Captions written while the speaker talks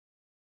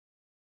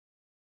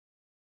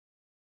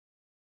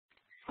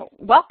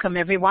Welcome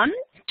everyone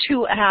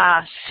to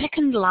our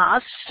second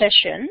last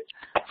session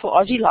for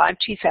OZeLIVE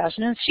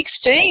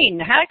 2016.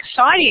 How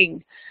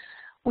exciting!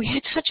 We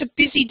had such a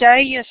busy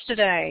day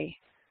yesterday.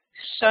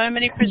 So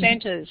many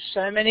presenters,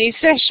 so many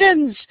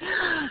sessions,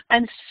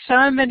 and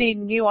so many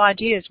new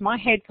ideas. My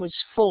head was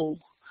full.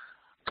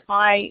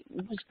 I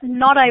was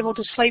not able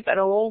to sleep at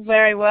all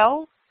very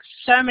well.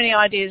 So many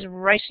ideas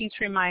racing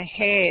through my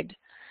head.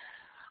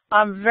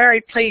 I'm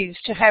very pleased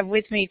to have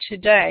with me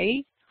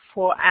today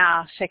for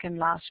our second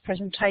last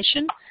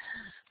presentation,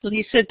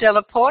 Alicia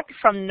DellaPorte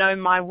from Know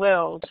My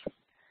World.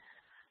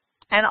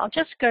 And I'll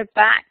just go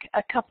back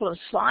a couple of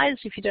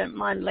slides, if you don't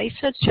mind,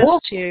 Lisa,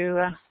 just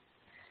to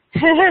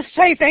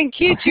say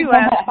thank you to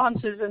our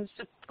sponsors and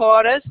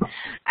supporters,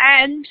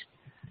 and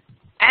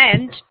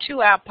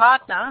to our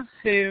partner,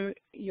 who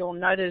you'll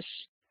notice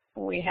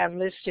we have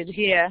listed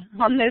here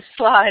on this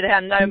slide,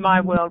 our Know My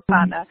World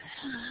partner.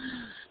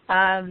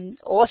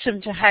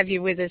 Awesome to have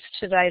you with us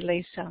today,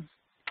 Lisa.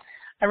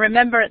 And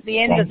remember at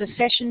the end of the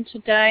session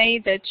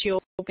today that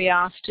you'll be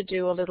asked to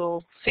do a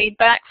little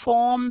feedback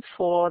form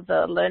for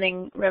the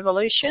Learning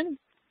Revolution.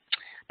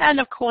 And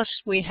of course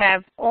we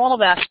have all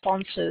of our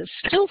sponsors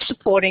still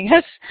supporting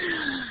us,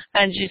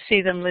 and you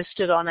see them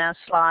listed on our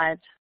slide.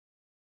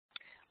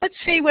 Let's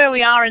see where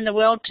we are in the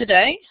world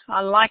today.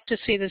 I like to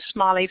see the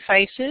smiley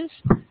faces,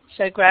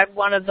 so grab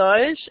one of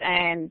those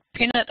and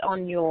pin it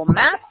on your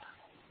map.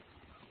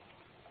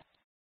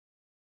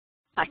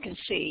 I can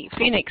see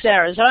Phoenix,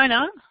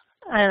 Arizona.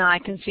 And I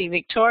can see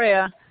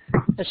Victoria,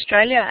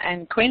 Australia,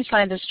 and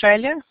Queensland,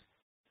 Australia.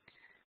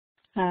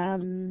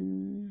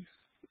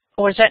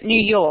 Or is that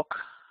New York?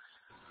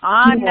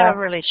 I'm not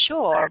really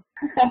sure.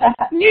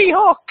 New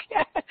York.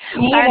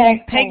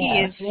 And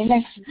Peggy is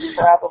Phoenix is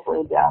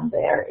probably down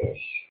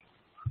there-ish.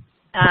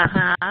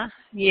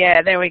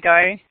 Yeah, there we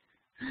go.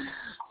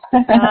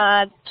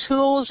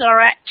 Tools are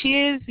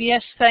active.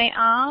 Yes, they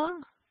are.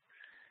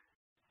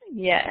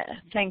 Yeah,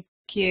 thank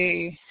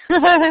you.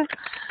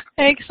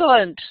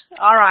 Excellent.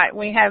 All right,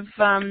 we have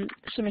some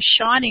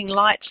shining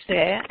lights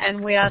there,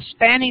 and we are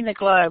spanning the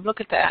globe.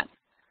 Look at that.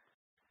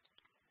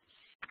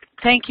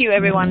 Thank you,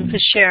 everyone, for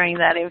sharing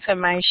that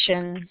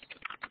information.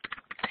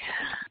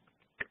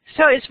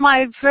 So it's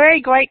my very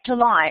great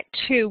delight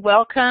to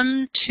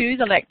welcome to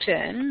the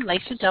lectern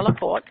Alicia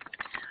DellaPorte.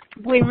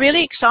 We're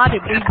really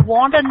excited. We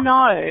want to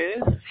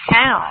know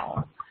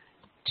how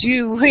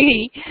do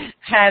we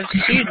have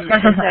students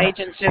as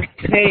agents of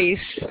peace?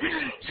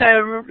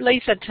 So,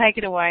 Lisa, take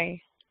it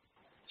away.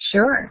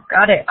 Sure,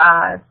 got it.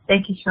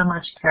 Thank you so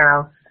much,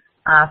 Carol,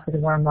 for the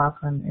warm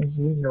welcome as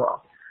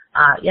usual.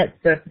 Yes,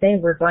 so today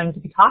we're going to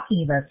be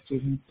talking about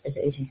students as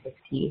agents of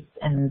peace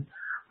and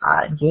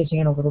engaging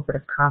in a little bit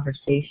of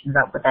conversation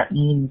about what that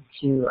means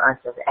to us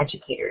as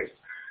educators.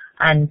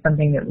 And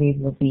something that we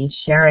will be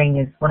sharing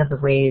is one of the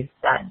ways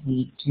that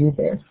we do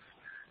this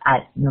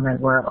at Know My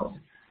World.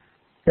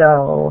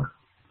 So,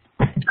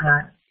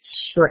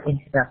 short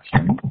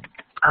introduction.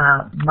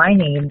 My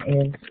name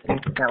is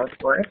Alicia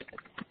DellaPorte,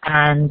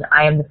 and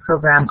I am the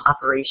Program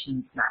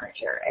Operations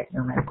Manager at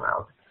Know My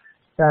World.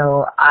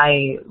 So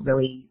I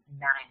really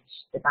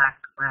manage the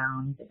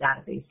background, the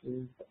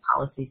databases, the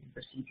policies and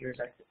procedures.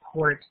 I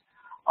support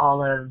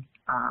all of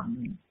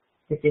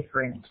the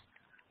different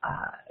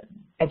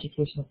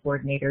educational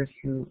coordinators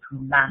who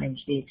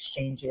manage the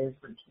exchanges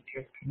when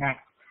teachers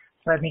connect.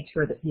 So I make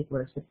sure that people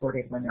are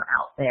supported when they're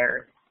out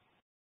there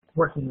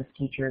working with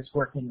teachers,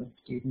 working with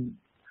students.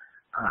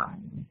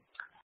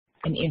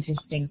 An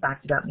interesting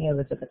fact about me, I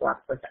was at the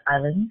Galapagos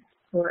Islands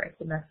for a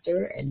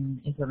semester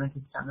and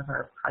implemented some of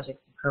our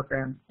projects and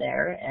programs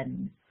there,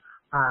 and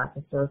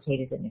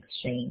facilitated an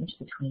exchange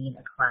between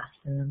a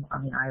classroom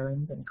on the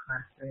island and a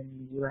classroom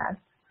in the U.S.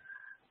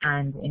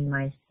 And in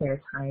my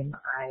spare time,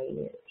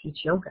 I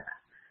teach yoga.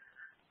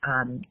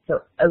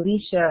 So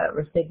Alicia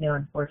Rescigno,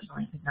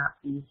 unfortunately, could not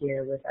be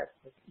here with us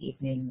this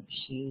evening.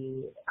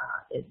 She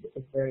is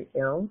very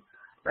ill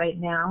right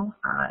now.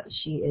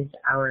 She is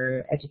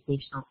our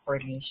educational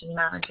coordination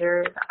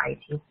manager, the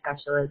IT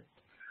specialist,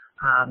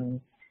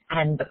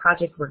 and the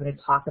project we're going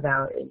to talk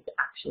about is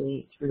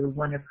actually through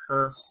one of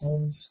her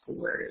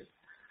homeschoolers.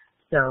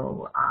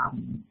 So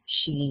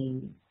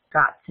she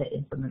got to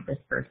implement this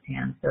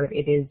firsthand. So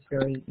it is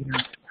really,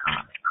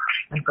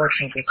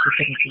 unfortunate that she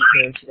couldn't be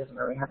here. She doesn't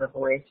really have a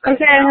voice. Right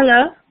now.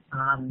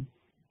 Hello.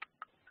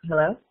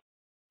 Hello?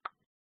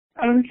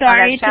 I'm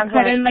sorry to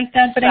cut in like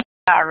that, but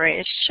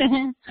Sarish.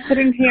 I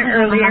couldn't hear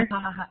earlier.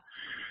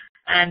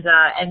 And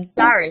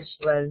Sarish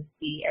was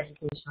the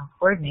educational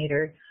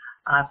coordinator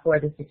for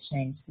this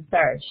exchange. So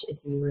Sarish, if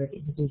you would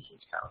introduce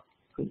yourself,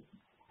 please.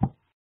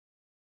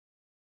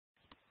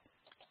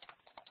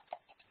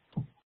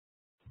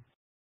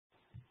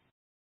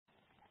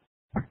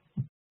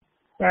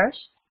 Sarish?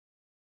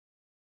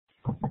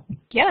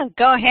 Yeah,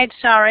 go ahead,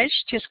 Sarish.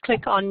 Just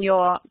click on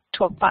your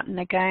talk button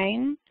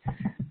again.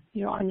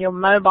 You're on your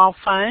mobile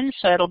phone,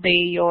 so it'll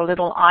be your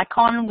little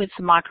icon with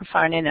the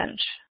microphone in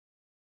it.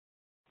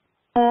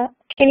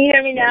 Can you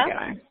hear me now?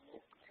 There you go.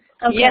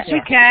 Okay. Yes,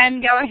 we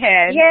can. Go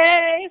ahead.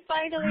 Yay,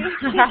 finally.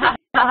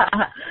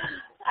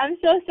 I'm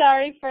so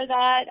sorry for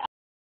that.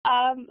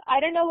 I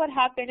don't know what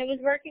happened. It was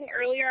working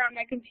earlier on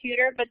my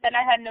computer, but then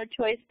I had no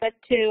choice but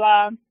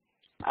to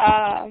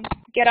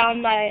get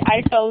on my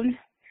iPhone.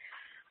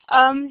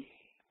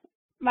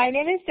 My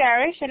name is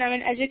Sarish, and I'm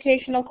an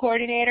educational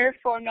coordinator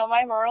for Know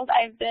My World.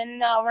 I've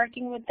been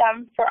working with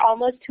them for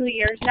almost 2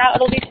 years now.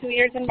 It'll be 2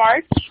 years in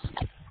March.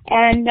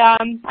 And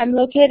I'm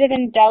located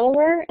in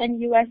Delaware in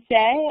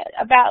USA,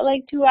 about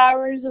like 2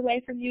 hours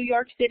away from New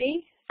York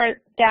City, or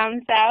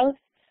down south.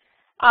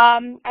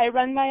 I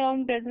run my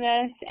own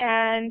business,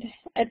 and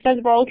it says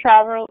World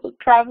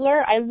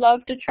Traveler. I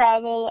love to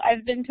travel.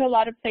 I've been to a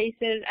lot of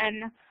places,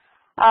 and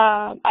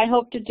I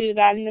hope to do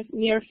that in the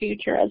near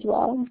future as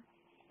well.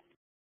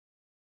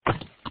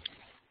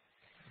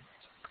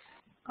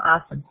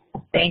 Awesome.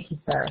 Thank you,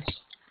 Sarah.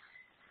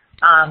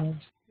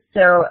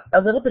 So a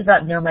little bit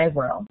about Know My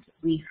World.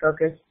 We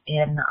focus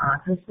in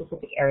two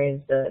specific areas: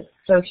 the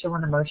social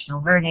and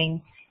emotional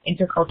learning,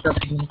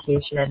 intercultural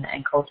communication,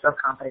 and cultural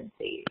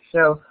competency.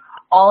 So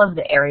all of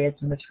the areas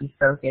in which we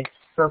focus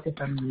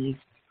on these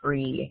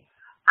three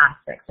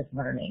aspects of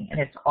learning, and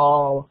it's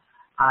all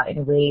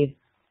in ways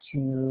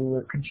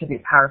to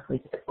contribute powerfully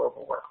to the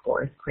global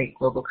workforce, create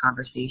global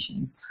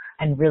conversations,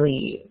 and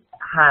really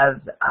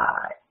have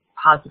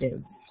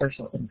positive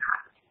social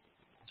impact.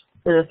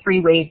 So the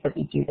three ways that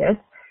we do this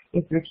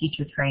is through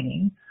teacher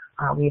training.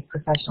 We have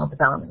professional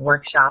development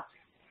workshops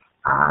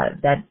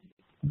that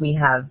we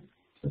have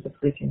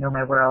specifically through Know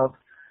My World.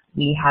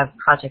 We have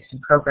projects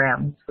and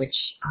programs, which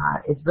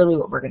is really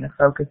what we're going to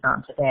focus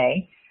on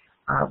today,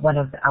 one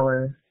of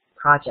our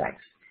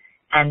projects.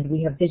 And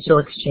we have digital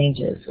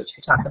exchanges, which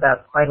we talk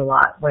about quite a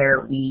lot,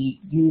 where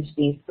we use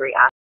these three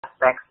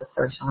aspects of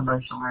social and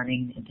emotional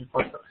learning,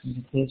 intercultural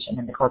communication,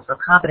 and the cultural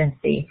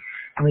competency,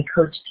 and we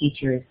coach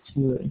teachers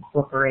to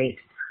incorporate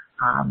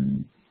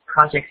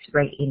projects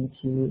right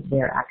into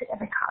their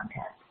academic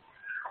content.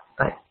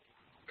 But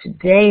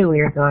today we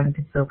are going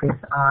to focus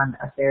on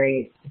a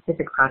very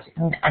specific project,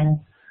 and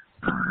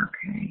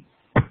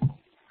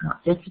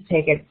just to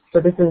take it,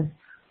 so this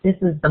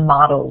is the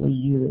model we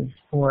use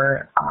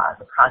for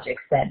the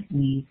projects that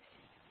we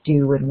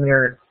do when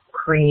we're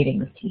creating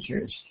with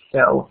teachers.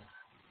 So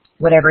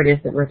whatever it is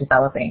that we're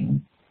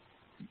developing,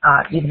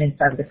 even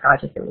inside of the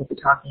project that we'll be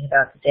talking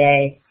about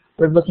today,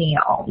 we're looking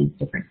at all these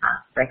different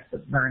aspects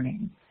of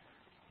learning.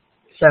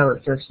 So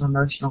social,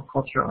 emotional,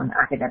 cultural, and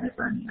academic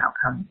learning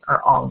outcomes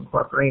are all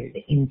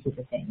incorporated into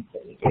the things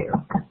that we do.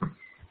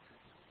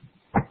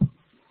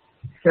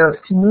 So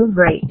to move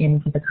right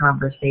into the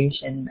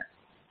conversation,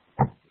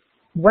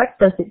 what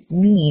does it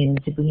mean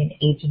to be an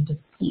agent of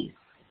peace?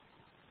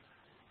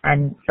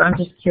 And so I'm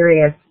just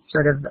curious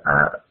sort of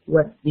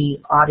what the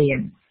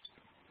audience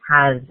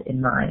has in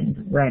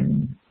mind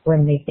when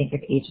they think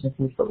of agent of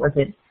peace. What was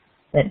it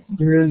that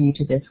drew you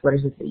to this? What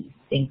is it that you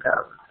think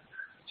of?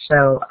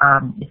 So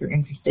if you're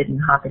interested in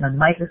hopping on the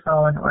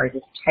microphone or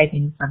just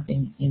typing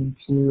something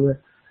into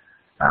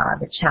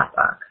the chat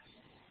box.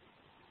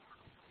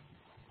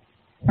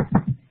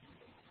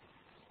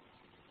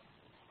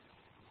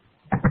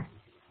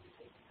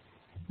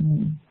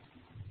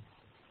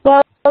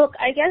 Well,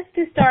 I guess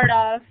to start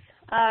off,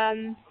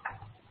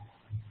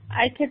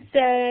 I could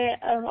say,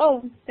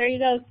 oh, there you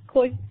go.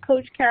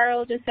 Coach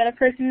Carol just said a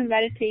person who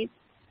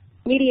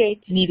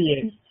mediates.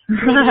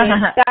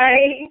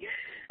 Sorry.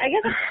 I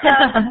guess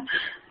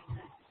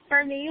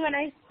for me, when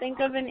I think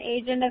of an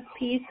agent of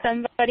peace,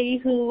 somebody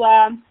who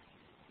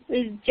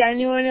is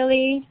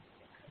genuinely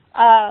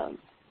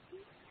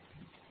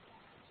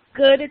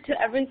good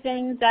to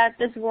everything that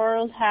this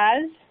world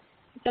has.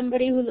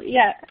 Somebody who,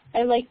 yeah,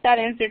 I like that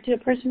answer, to a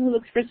person who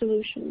looks for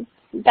solutions.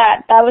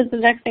 That was the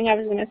next thing I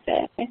was going to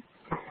say.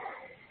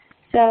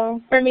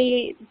 So for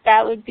me,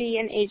 that would be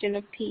an agent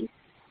of peace.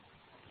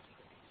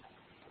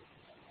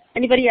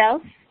 Anybody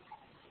else?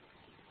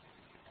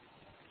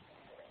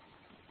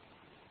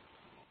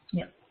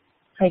 Yeah.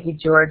 Thank you,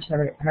 George.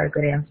 Had a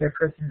good answer. A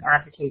person who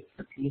advocates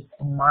for peace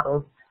and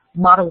models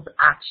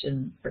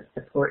action that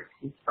supports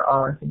peace for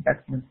all. I think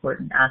that's an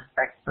important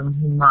aspect. Someone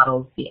who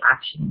models the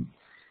action,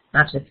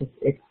 not just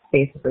it's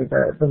basically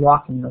the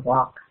walking the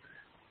walk,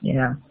 you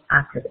know,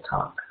 after the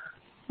talk.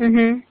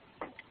 Mhm.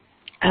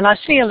 And I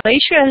see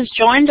Alicia has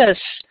joined us.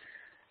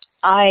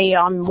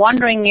 I'm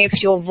wondering if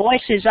your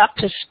voice is up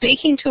to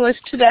speaking to us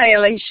today,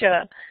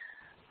 Alicia.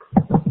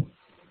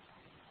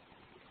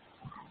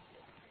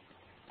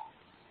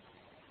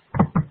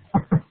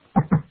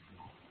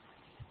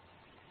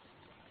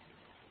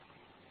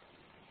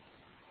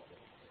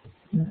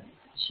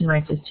 She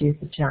might just use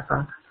the chat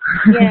box.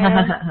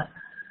 Yeah.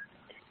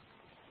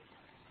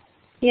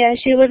 Yeah,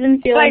 she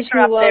wasn't feeling too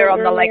well up there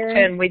on earlier. the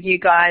lectern with you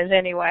guys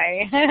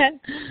anyway. Yeah.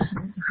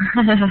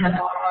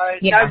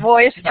 No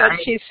voice, Yeah, but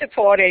she's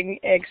supporting.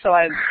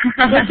 Excellent.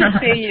 Good to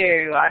see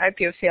you. I hope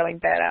you're feeling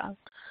better.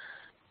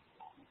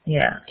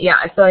 Yeah.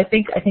 So I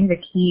think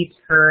the key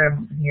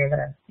term here that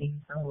I'm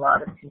seeing from a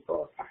lot of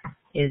people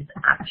is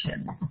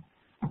action.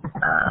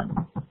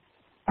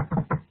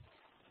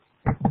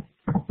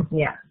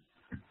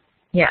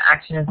 Yeah,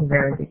 action is a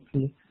very big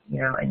piece,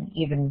 you know, and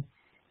even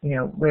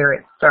where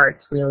it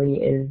starts really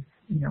is,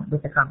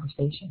 with a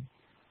conversation,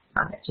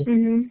 just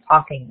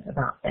talking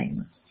about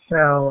things.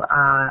 So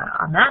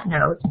on that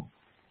note,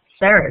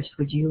 Sarah,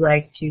 would you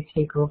like to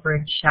take over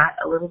and chat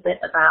a little bit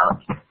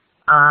about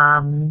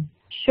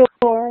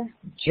Sure.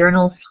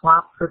 Journal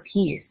Swap for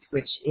Peace,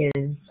 which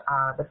is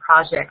the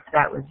project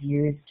that was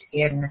used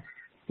in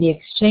the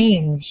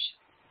exchange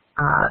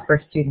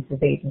for students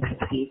of Agency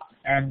Peace.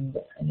 And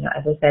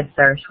as I said,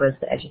 Sarah was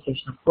the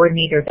educational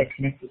coordinator that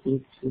connected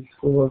these two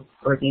schools,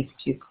 or these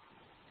two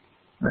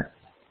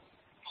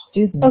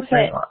students.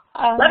 Okay.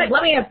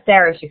 Let me have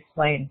Sarah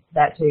explain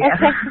that to you.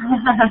 Okay.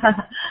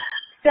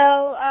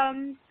 So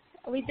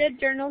we did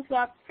Journal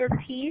Swap for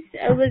Peace.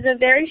 It was a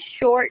very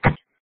short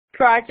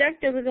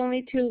project. It was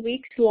only 2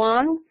 weeks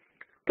long,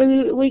 but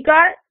we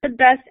got the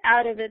best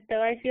out of it,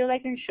 though. I feel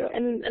like in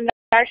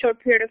that short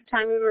period of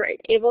time, we were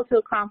able to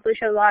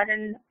accomplish a lot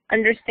and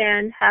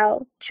understand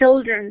how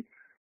children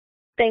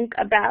think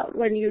about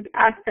when you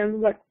ask them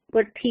what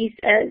peace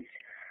is.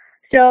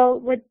 So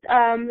with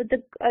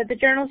the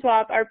Journal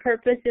Swap, our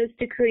purpose is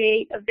to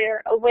create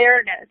their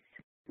awareness,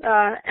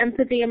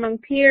 empathy among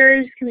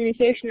peers,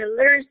 communication and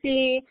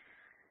literacy,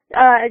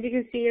 as you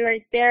can see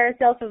right there,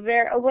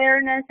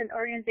 self-awareness and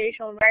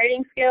organizational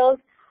writing skills.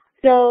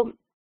 So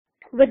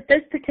with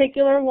this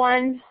particular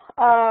one,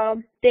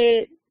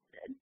 the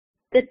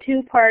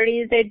two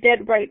parties, they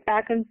did write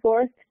back and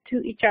forth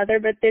to each other,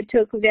 but they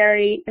took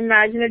very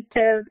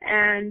imaginative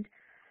and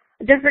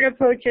different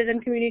approaches in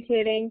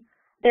communicating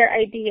their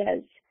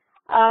ideas.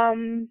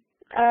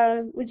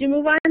 Would you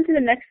move on to the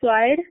next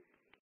slide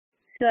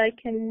so I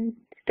can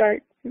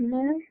start from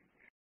there?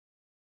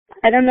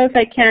 I don't know if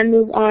I can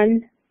move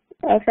on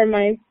from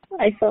my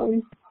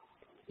iPhone.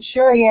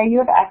 Sure, yeah, you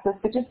have access,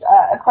 but just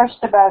a question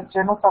about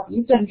Journal Swap.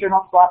 You've done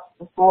Journal Swaps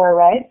before,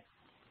 right?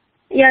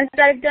 Yes,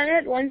 I've done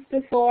it once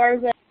before,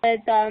 but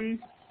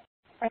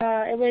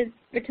it was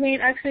between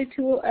actually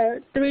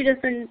three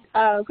different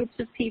groups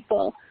of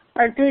people,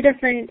 or three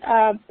different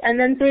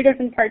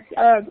parts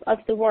of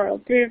the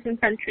world, 3 different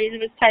countries. It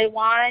was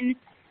Taiwan,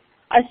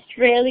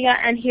 Australia,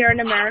 and here in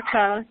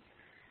America.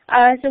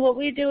 So what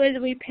we do is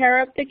we pair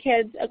up the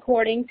kids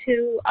according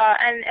to,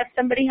 and if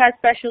somebody has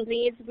special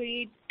needs,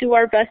 we do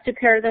our best to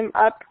pair them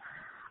up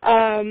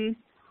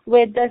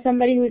with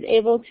somebody who's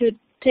able to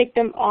take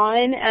them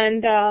on.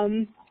 And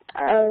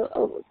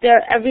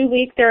every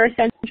week there are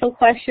essential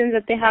questions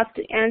that they have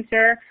to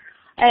answer.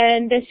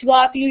 And they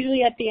swap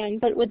usually at the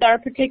end. But with our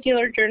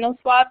particular journal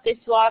swap, they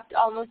swapped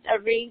almost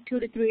every 2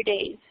 to 3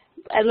 days.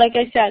 And like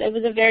I said, it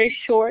was a very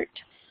short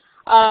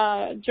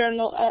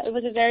it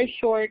was a very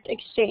short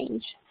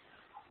exchange.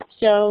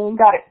 So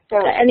got it.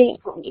 So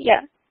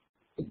yeah.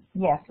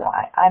 Yeah. So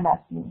I'm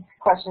asking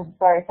questions.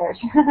 Sorry, Serge.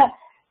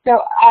 So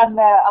on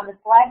the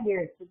slide here,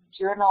 it says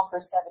journal for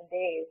 7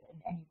 days,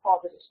 and you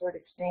called it a short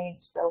exchange.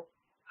 So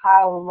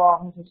how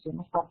long does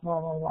journal swap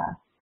normally last?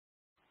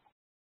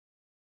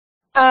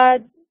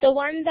 The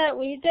one that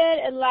we did,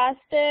 it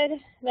lasted,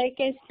 like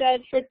I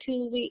said, for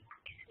 2 weeks.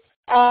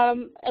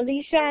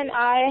 Alicia and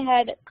I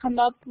had come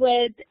up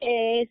with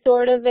a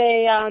sort of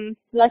a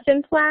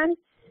lesson plan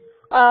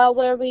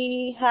where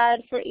we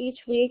had for each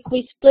week,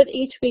 we split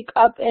each week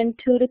up in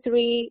 2 to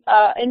 3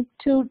 in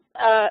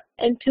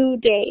 2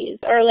 days,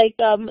 or like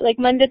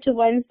Monday to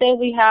Wednesday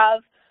we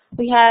had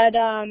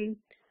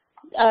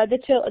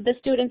the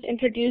students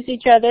introduce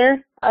each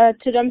other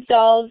to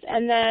themselves,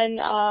 and then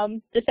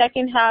the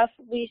second half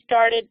we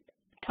started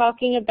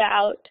talking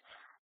about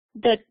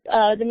the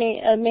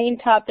main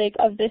topic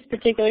of this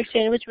particular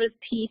exchange, which was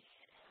peace.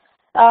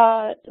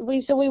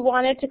 We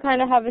wanted to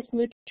kind of have a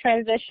smooth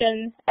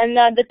transition, and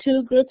the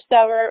 2 groups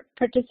that were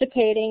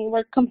participating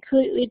were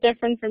completely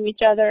different from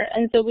each other,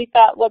 and so we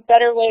thought what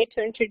better way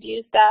to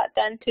introduce that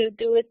than to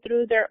do it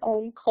through their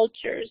own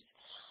cultures.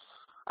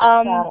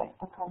 Got it.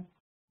 Okay.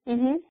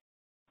 Mhm.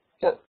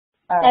 So,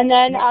 and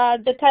then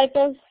the type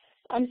of,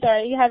 I'm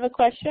sorry, you have a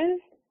question?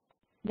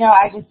 No,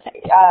 I just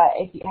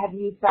have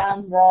you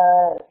found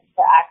the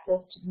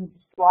access to move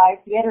the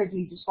slides yet, or do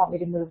you just want me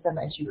to move them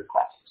as you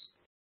request?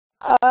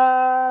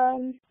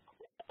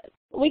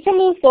 We can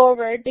move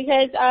forward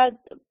because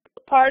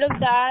part of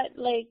that,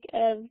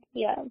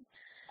 yeah.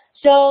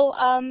 So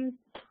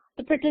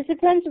the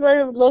participants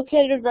were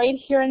located right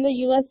here in the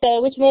USA,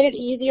 which made it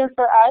easier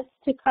for us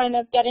to kind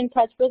of get in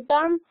touch with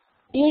them.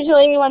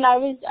 Usually when I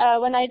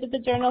did the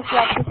journal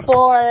swap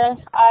before,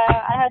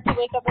 I had to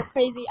wake up at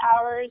crazy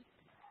hours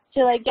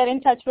to get in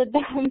touch with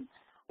them.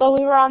 But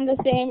we were on the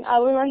same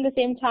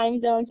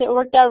time zone, so it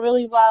worked out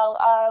really well.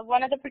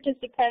 One of the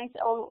participants,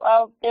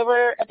 they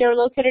were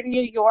located in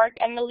New York,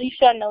 and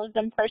Alicia knows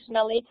them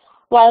personally,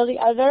 while the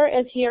other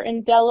is here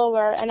in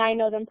Delaware, and I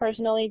know them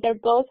personally. They're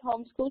both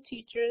homeschool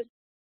teachers,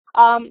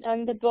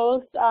 and they're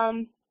both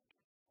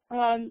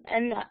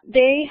and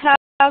they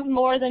have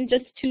more than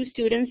just 2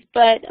 students,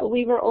 but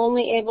we were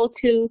only able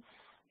to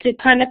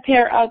kind of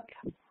pair up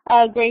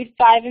grades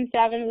 5 and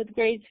 7 with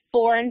grades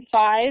 4 and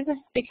 5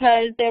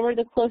 because they were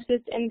the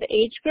closest in the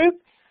age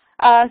group,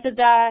 so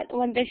that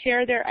when they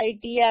share their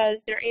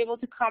ideas, they're able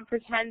to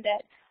comprehend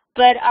it.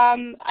 But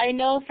I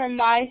know from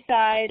my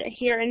side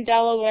here in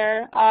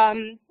Delaware,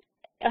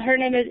 her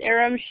name is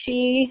Aram.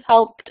 She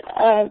helped,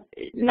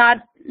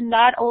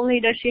 not only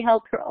does she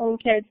help her own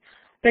kids,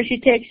 but she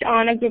takes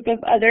on a group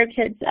of other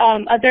kids,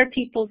 other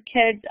people's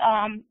kids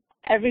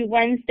every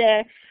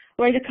Wednesday,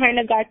 where they kind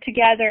of got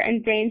together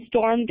and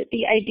brainstormed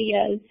the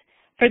ideas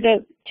for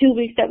the 2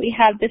 weeks that we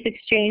have this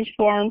exchange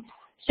forum.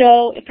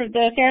 So for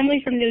the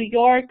family from New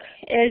York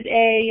is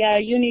a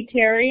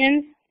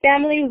Unitarian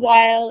family,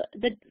 while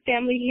the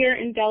family here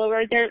in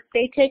Delaware,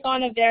 they take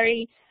on a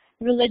very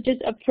religious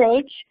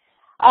approach.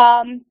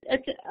 And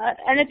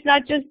it's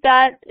not just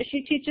that.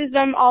 She teaches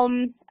them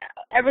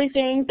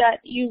everything that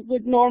you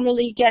would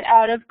normally get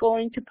out of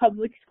going to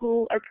public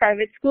school or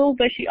private school,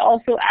 but she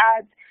also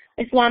adds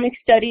Islamic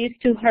studies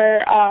to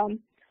her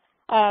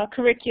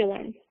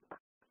curriculum.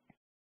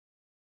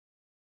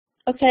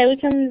 Okay, we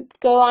can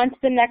go on to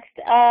the next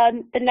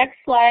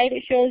slide.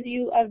 It shows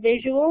you a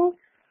visual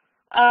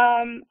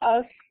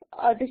of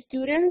the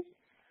students.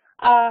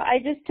 I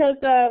just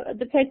took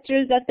the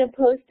pictures that they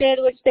posted,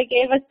 which they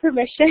gave us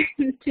permission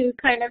to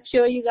kind of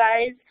show you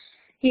guys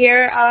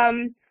here.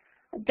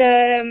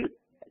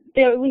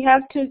 We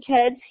have two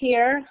kids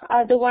here,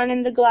 the one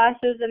in the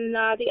glasses and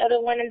the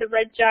other one in the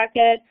red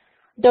jacket.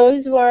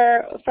 Those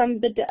were from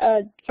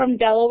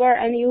Delaware,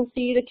 and you'll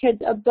see the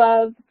kids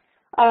above.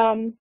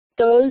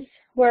 Those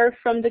were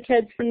from the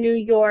kids from New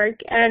York,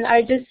 and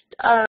I just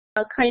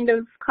kind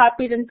of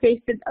copied and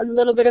pasted a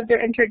little bit of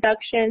their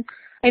introduction,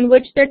 in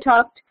which they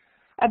talked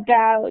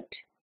about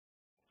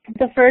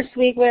the first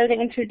week where they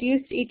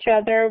introduced each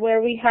other,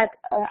 where we had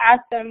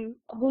asked them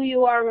who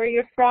you are, where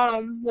you're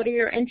from, what are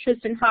your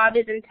interests and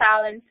hobbies and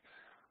talents,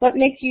 what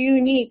makes you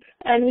unique,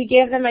 and we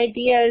gave them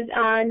ideas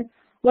on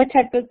what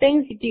type of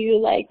things do you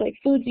like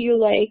food do you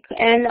like,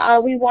 and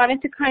we wanted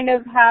to kind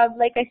of have,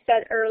 like I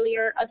said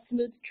earlier, a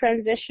smooth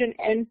transition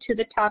into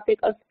the topic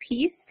of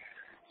peace.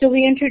 So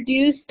we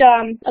introduced,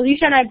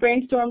 Alicia and I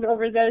brainstormed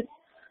over this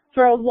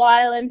for a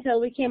while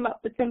until we came up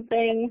with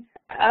something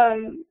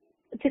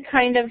to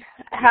kind of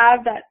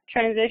have that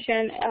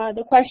transition.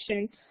 The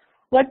question,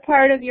 what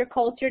part of your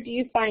culture do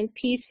you find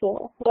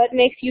peaceful? What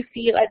makes you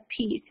feel at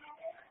peace?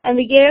 And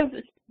we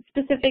gave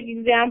specific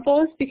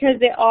examples because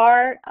they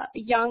are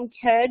young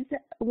kids.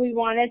 We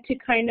wanted to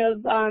kind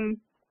of,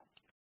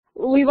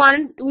 we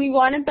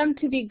wanted them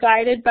to be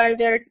guided by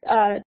their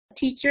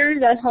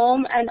teachers at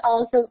home, and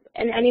also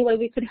in any way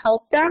we could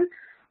help them,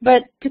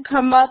 but to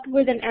come up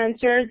with an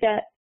answer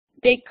that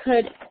they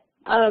could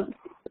to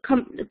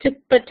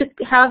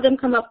have them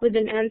come up with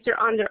an answer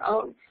on their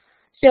own.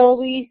 So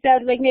we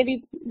said, like,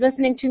 maybe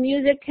listening to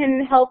music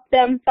can help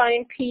them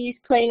find peace,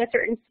 playing a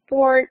certain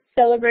sport,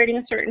 celebrating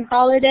a certain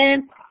holiday.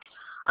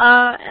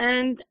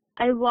 And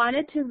I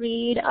wanted to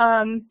read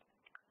and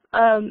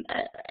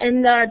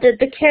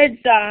the kids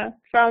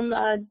from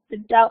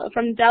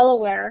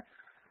Delaware,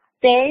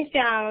 they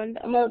found,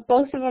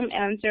 both of them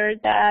answered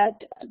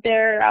that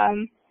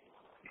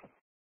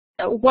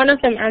one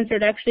of them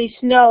answered actually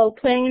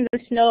playing in the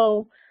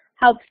snow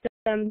helps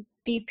them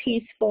be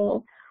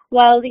peaceful,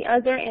 while the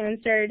other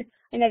answered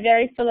in a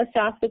very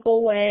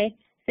philosophical way,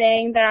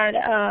 saying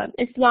that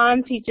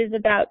Islam teaches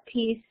about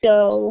peace,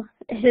 so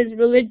his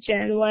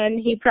religion, when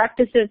he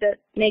practices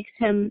it, makes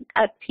him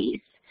at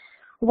peace.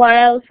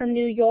 While from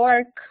New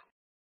York,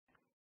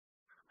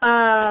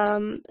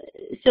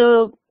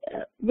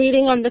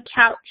 reading on the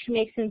couch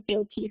makes him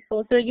feel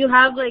peaceful. So you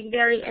have like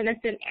very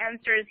innocent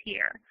answers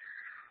here.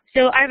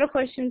 So I have a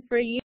question for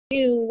you.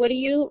 What do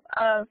you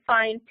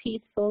find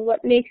peaceful?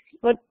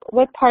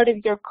 What part of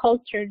your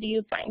culture do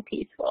you find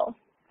peaceful?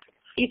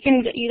 You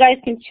guys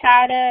can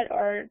chat it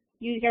or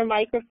use your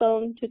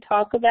microphone to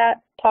talk about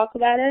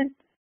it.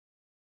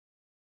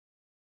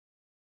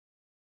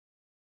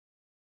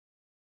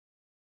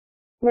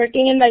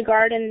 Working in my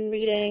garden and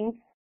reading.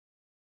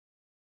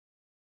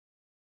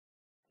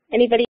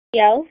 Anybody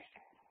else?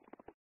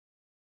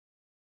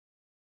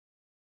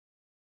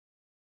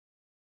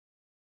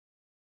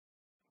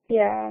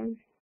 Yeah.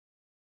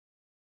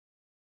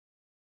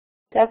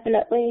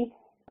 Definitely.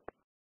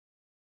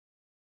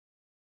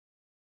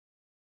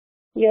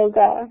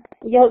 Yoga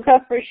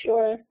for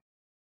sure.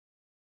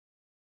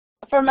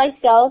 For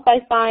myself,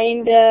 I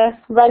find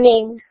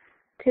running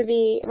to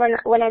be,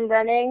 when I'm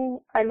running,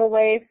 I'm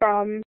away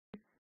from,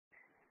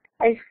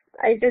 I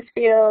just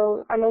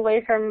feel I'm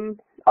away from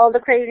all the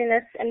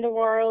craziness in the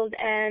world,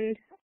 and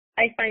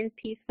I find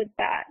peace with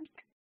that.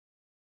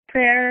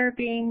 Prayer,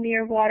 being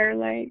near water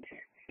lights.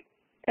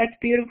 That's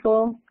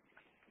beautiful.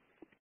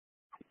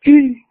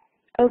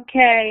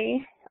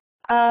 Okay.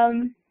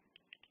 And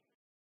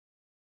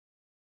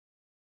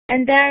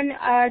then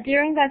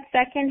during that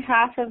second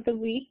half of the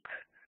week,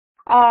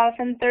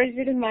 from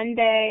Thursday to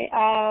Monday,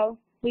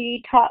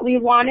 we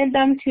wanted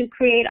them to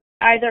create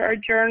either a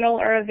journal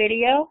or a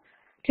video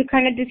to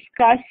kind of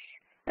discuss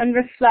and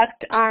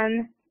reflect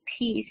on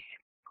peace.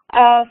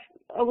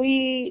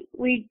 We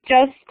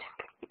just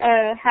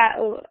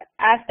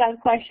asked that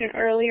question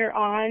earlier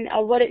on,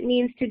 what it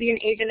means to be an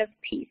agent of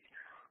peace.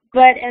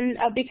 But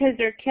because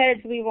they're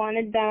kids, we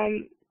wanted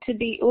them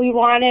we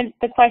wanted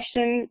the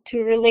question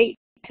to relate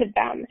to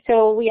them.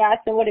 So we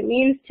asked them what it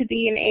means to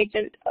be an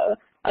agent of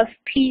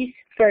peace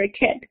for a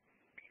kid.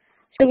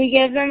 So we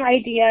gave them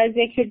ideas.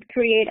 They could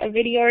create a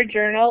video or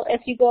journal.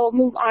 If you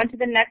move on to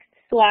the next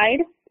slide,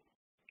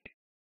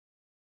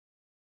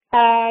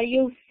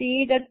 you'll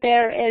see that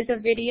there is a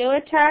video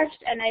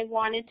attached, and I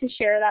wanted to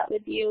share that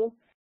with you.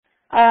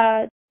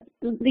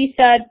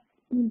 Lisa,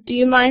 do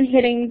you mind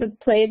hitting the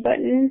play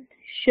button?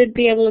 Should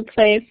be able to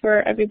play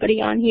for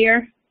everybody on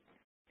here.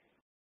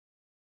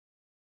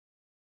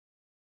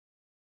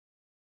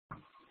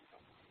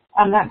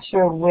 I'm not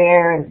sure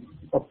where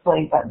the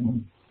play button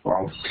is.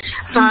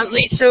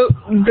 So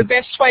the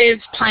best way of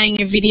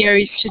playing a video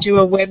is to do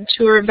a web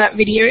tour of that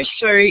video.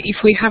 So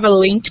if we have a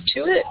link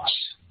to it,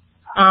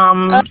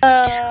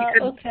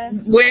 okay.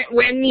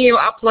 When you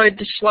upload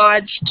the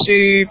slides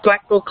to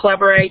Blackboard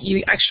Collaborate,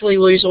 you actually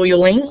lose all your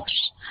links.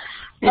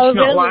 It's not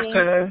really? like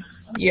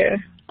yeah.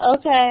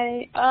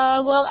 Okay.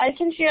 Well, I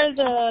can share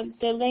the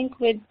link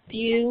with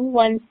you.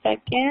 1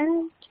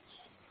 second.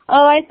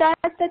 Oh, I thought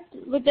that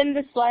within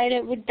the slide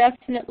it would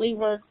definitely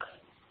work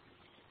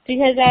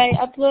because I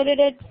uploaded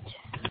it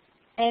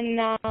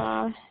and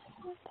I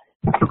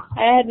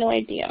had no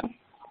idea.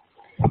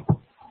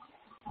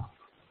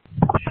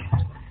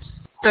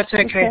 That's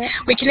okay.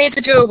 We can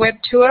either do a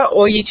web tour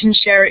or you can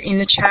share it in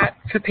the chat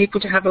for people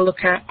to have a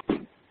look at.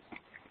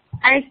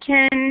 I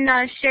can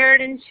share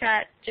it in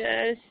chat.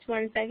 Just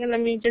 1 second.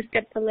 Let me just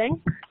get the link.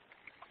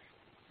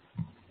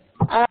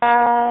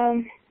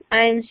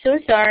 I'm so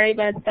sorry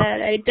about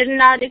that. I did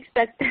not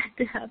expect that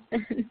to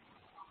happen.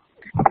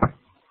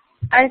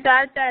 I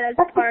thought that as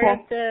part of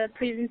the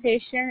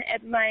presentation,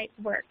 it might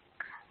work.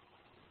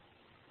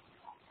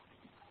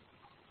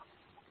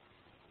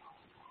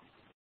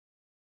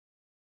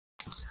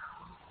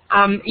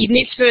 In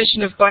this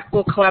version of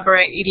Blackboard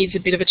Collaborate, it is a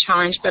bit of a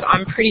challenge, but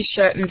I'm pretty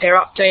certain their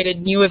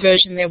updated, newer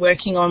version they're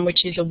working on,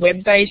 which is a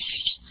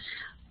web-based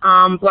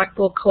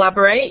Blackboard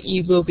Collaborate,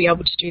 you will be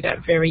able to do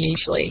that very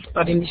easily,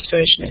 but in this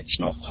version it's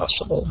not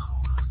possible.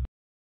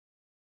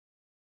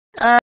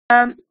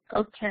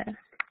 Okay.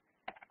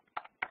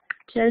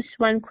 Just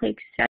 1 quick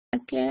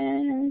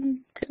second.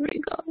 There we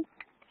go.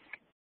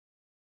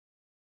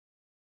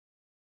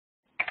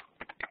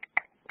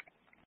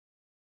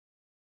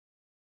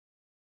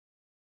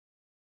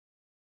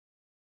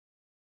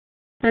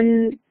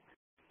 And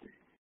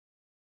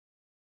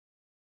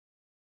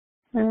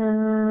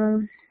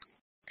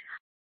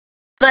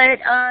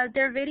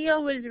their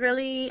video was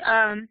really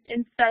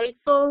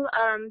insightful.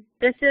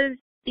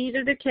 These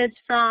are the kids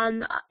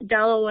from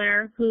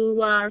Delaware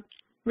who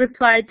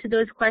replied to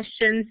those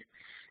questions.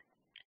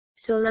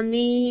 So let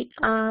me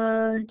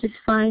just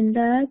find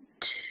that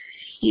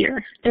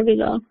here. There we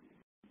go.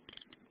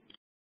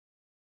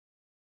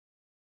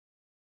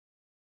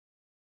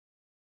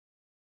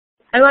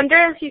 I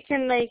wonder if you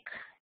can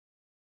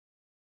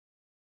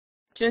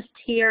just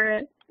hear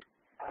it.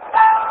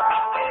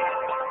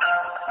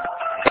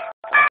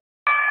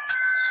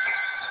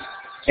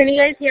 Can you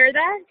guys hear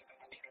that?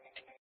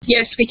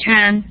 Yes, we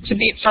can. It's a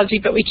bit fuzzy,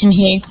 but we can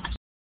hear.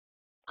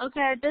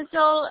 Okay, I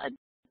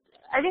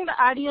think the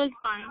audio is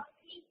fine.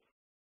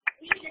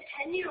 We, the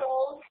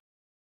 10-year-olds,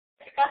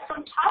 discuss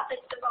some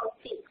topics about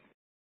peace.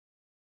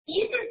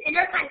 Peace is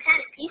inner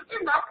content. Peace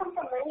does not come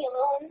from money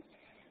alone.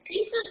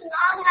 Peace does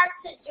not have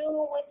to do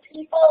with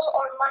people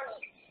or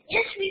money.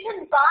 Yes, we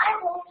can buy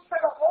homes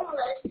for the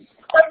homeless,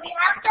 but we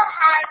have to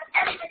have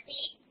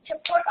empathy to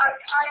put our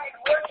time and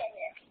work in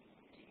it.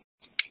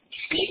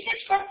 Peace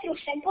is from through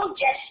simple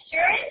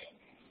gestures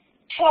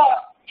to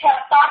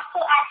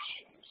thoughtful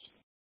actions,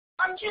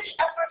 conscious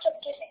efforts of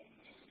giving.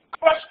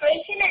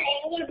 Frustration and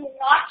anger do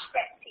not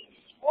spread peace,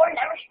 or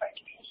never spread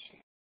peace.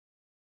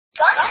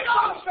 Guns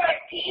don't spread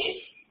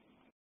peace,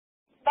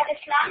 but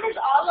Islam is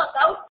all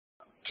about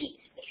peace.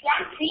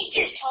 Islam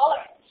preaches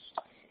tolerance.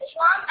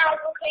 Islam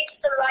advocates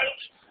the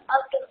rights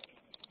of the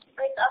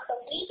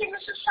weak in the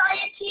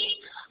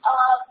society,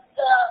 of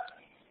the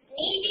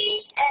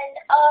needy, and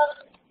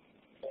of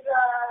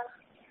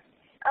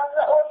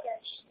the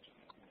orphans.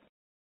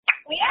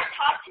 We are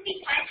taught to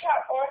be kind to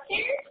our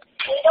orphans,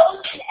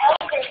 widows, and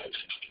elderly.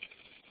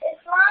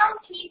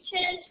 Islam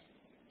teaches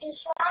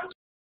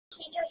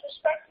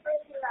respect for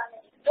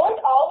humanity.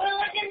 Don't all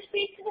religions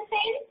preach the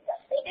same?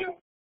 Yes, they do.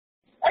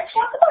 Let's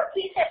talk about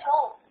peace at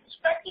home.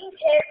 Respecting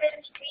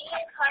parents, being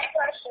kind to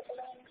our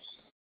siblings,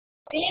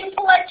 being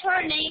polite to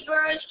our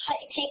neighbors,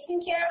 taking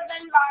care of the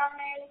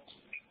environment.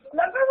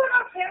 Remember when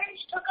our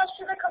parents took us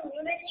to the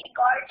community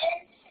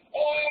garden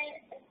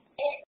and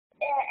they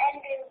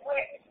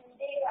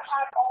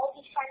had all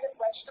these kinds of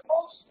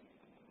vegetables?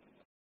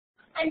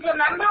 And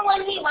remember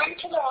when we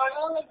went to the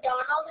Ronald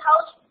McDonald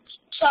house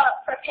to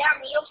prepare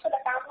meals for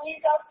the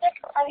families out there?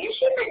 Have you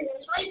seen the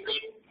news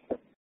lately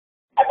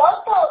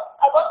about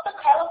the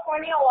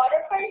California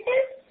water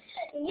crisis?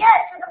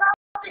 Yes, it's about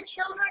the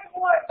children who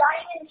are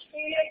dying in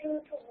Syria due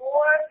to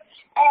war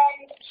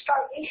and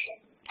starvation.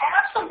 I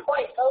have some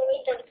points. I'll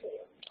read them to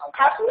you.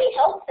 How can we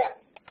help them?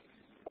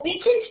 We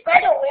can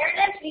spread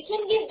awareness. We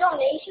can give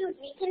donations.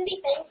 We can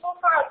be thankful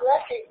for our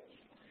blessings.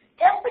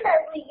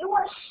 Definitely, you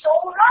are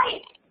so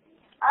right.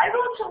 I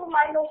wrote some of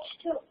my notes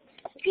too.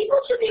 People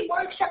should be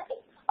more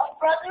accepting of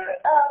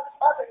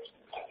others,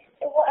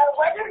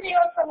 whether they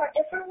are from a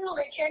different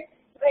religion,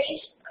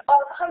 race,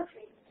 or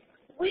country.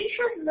 We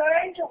should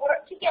learn to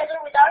work together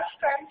with our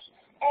strengths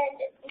and,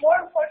 more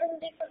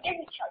importantly,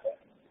 forgive each other.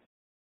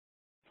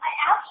 I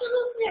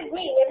absolutely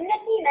agree. Wouldn't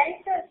it be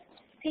nice if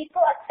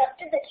people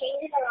accepted the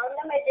changes around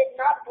them and did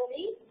not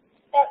bully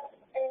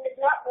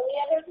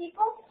other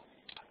people?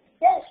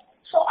 Yes.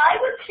 So I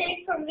would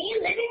say, for me,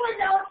 living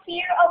without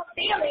fear of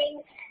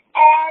failing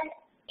and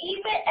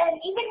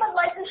even when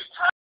life is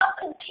tough,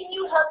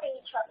 continue helping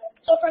each other.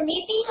 So for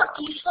me, being a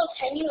peaceful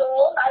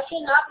 10-year-old, I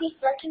should not be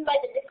threatened by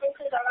the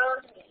differences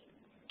around me.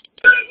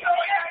 Enjoy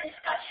our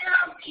discussion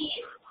on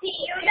peace.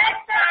 See you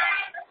next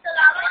time.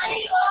 Assalamu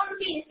alaikum.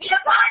 Peace be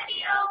upon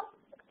you.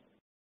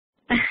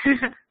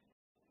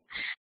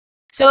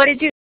 So what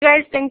did you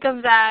guys think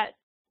of that?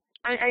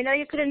 I know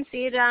you couldn't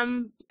see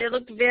them. They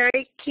looked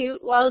very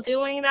cute while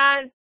doing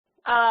that,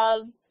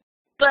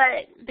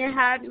 but they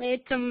had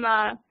made some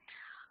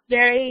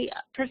very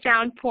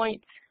profound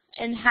points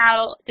in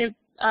how they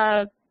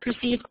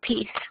perceive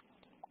peace.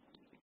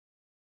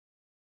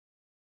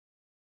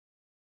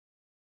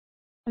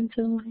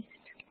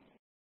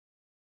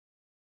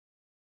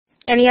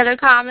 Any other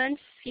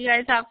comments you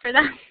guys have for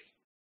them?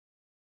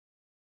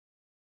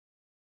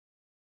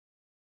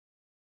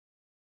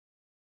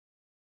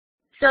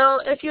 So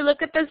if you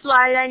look at the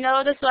slide, I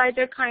know the slides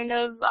are kind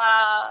of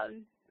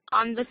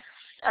on the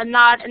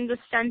not in the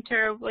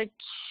center, which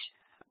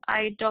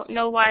I don't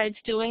know why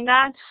it's doing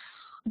that.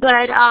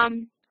 But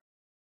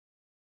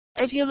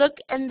if you look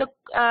in the,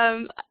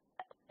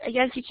 I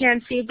guess you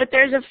can't see, but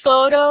there's a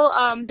photo.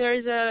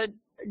 There's a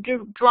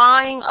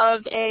drawing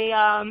of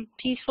a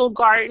peaceful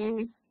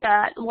garden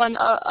that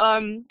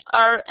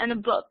are in a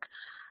book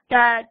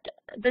that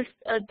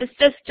the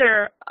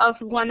sister of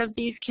one of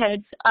these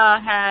kids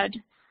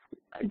had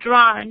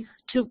drawn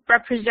to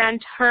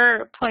represent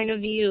her point of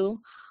view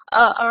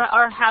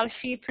or how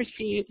she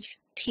perceives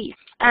peace.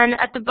 And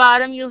at the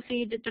bottom you'll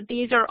see that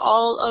these are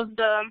all of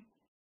the,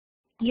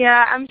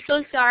 yeah, I'm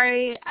so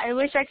sorry. I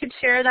wish I could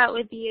share that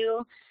with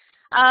you.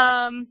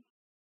 I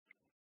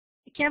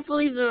can't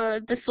believe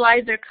the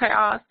slides are cut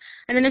off.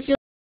 And then if you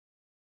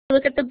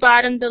look at the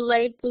bottom, the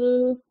light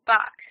blue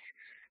box.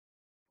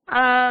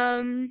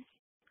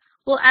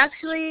 Well,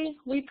 actually,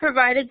 we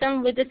provided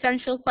them with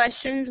essential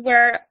questions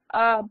where,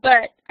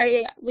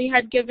 we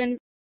had given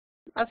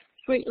a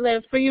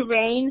free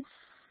reign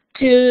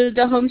to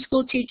the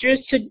homeschool teachers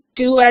to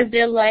do as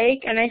they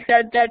like, and I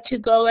said that to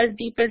go as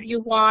deep as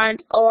you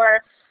want,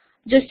 or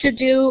just to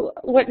do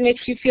what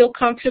makes you feel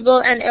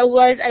comfortable. And I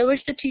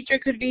wish the teacher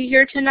could be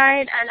here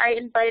tonight, and I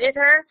invited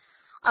her.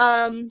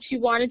 She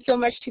wanted so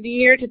much to be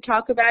here to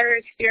talk about her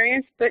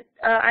experience, but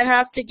I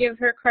have to give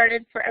her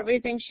credit for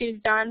everything she's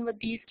done with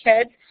these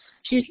kids.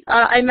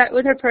 I met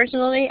with her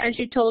personally, and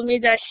she told me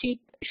that she's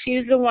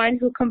the one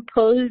who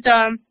composed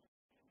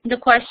the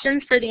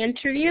questions for the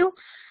interview,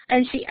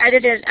 and she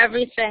edited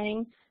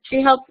everything.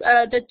 She helped.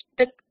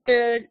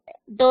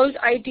 Those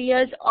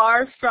ideas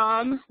are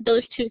from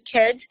those two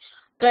kids,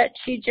 but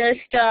she just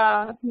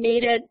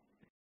made it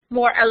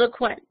more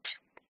eloquent.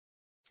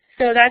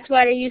 So that's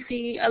why you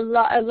see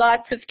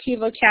lots of key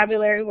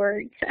vocabulary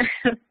words.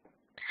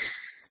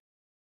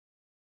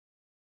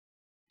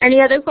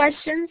 Any other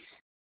questions?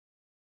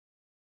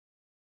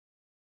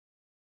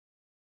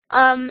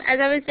 As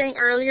I was saying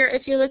earlier,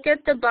 if you look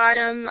at the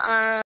bottom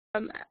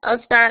of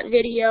that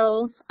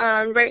video,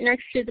 right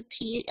next to the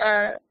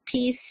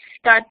peace ...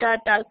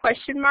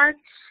 question mark,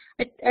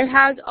 it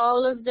has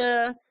all of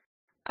the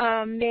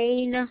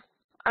main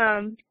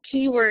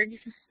keywords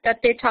that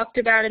they talked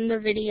about in the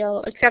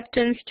video: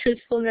 acceptance,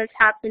 truthfulness,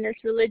 happiness,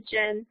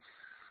 religion.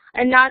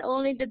 And not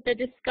only did they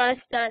discuss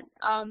that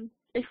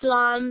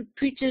Islam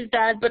preaches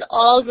that, but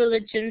all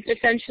religions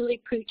essentially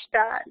preach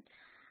that.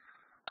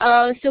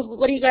 So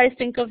what do you guys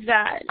think of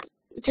that?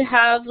 To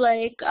have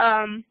like,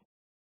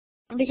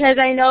 because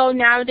I know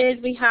nowadays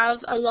we have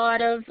a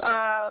lot of,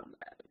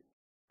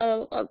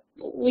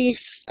 we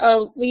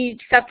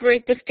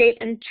separate the state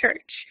and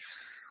church,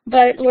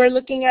 but we're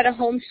looking at a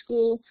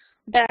homeschool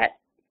that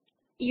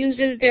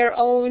uses their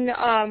own,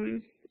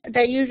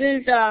 that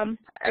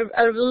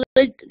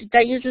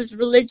uses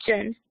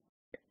religion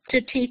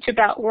to teach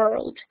about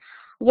world.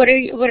 What are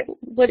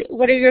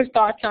your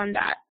thoughts on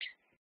that?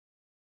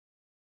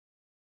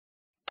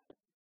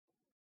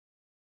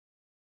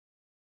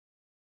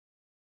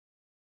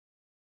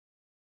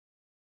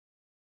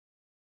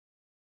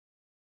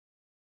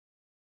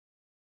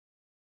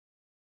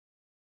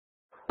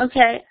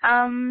 Okay,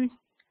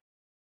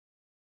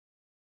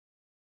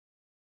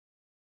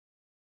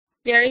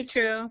 very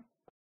true.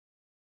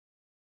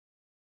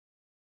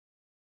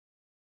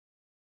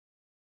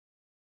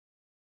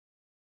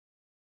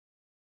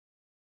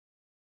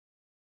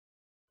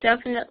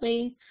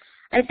 Definitely.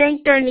 I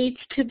think there needs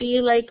to be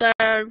like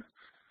a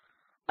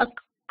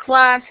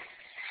class,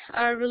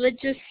 a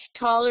religious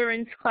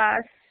tolerance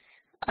class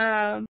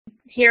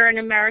here in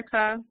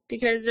America,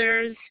 because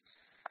there's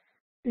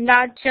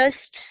not just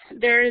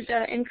there's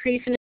an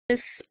increase in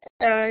this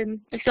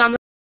Islamophobia,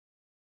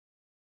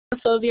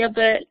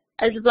 but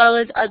as well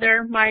as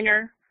other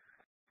minor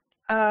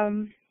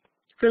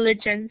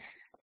religions.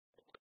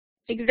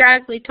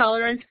 Exactly,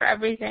 tolerance for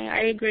everything.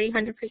 I agree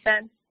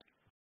 100%.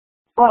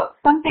 Well,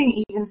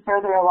 something even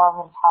further along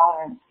than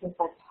tolerance, because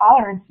like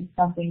tolerance is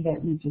something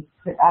that we just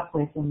put up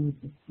with and we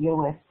just deal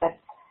with. But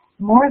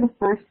more the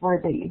first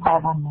word that you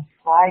have on the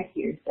slide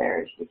here,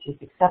 Serge, which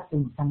is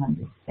acceptance and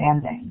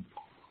understanding,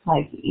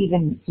 like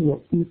even to a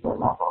deeper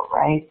level,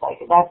 right? Like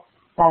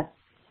that's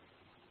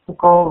the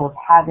goal of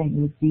having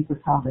these deeper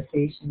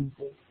conversations.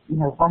 Is, you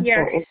know, once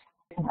there is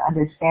an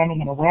understanding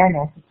and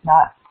awareness, it's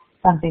not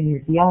something you're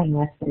dealing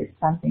with, but it's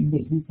something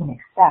that you can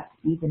accept,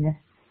 even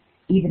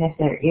if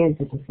there is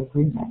a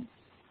disagreement.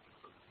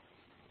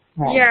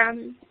 Right?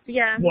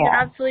 Yeah, you're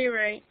absolutely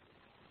right.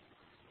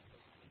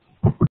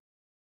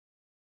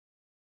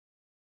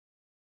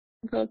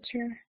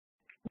 Culture.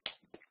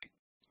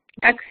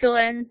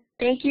 Excellent.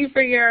 Thank you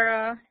for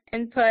your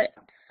input.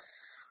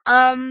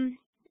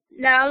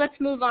 Now let's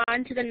move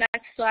on to the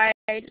next slide.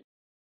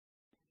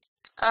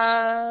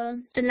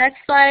 The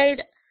next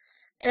slide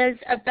is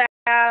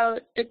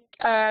about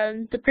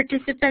the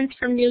participants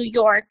from New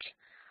York.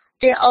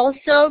 They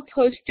also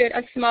posted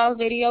a small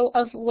video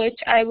of which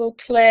I will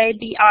play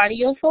the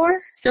audio for,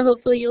 so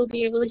hopefully you'll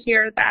be able to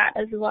hear that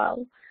as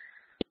well.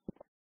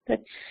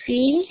 Let's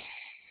see.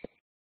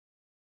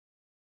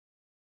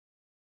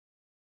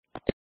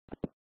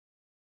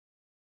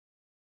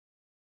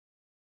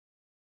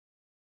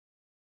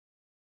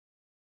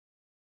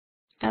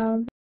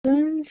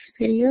 Albums,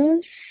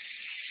 videos.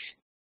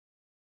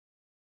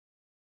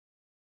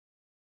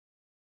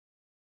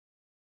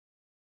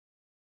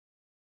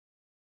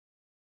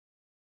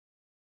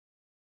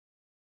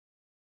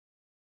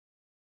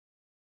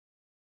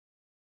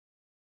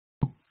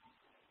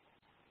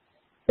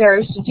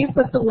 Sarah, did you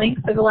put the link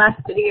for the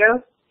last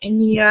video in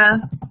the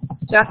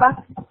chat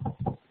box?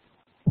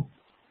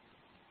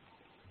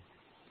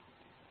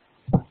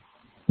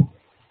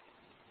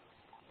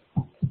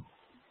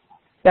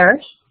 Sarah?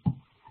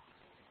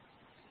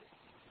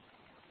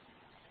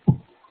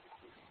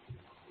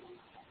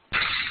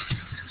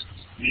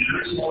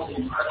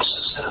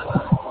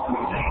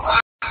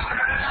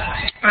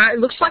 It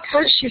looks like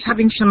she's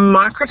having some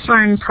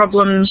microphone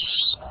problems.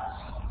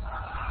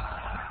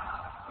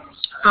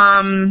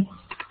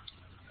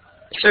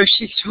 So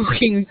she's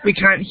talking, we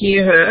can't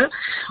hear her.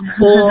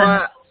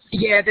 Or,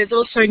 yeah, there's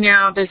also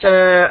now, there's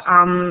a,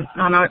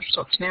 oh no, it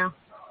stopped now.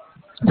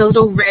 The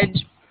little red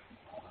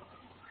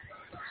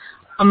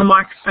on the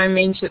microphone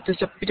means that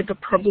there's a bit of a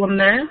problem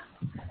there.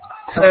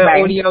 Her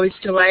audio is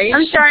delayed.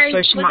 I'm sorry.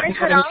 So she might be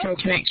having some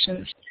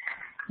connections.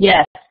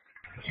 Yes.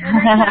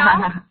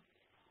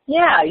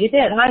 Yeah, you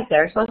did. Hi,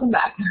 Sarah. Welcome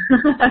back.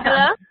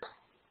 Hello?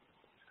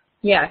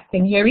 Yeah,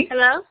 can you hear me?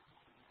 Hello?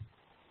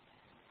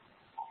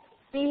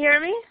 Can you hear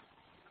me?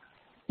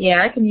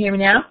 Yeah, can you hear me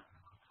now?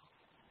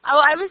 Oh,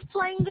 I was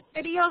playing the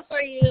video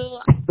for you.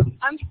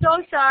 I'm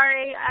so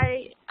sorry.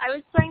 I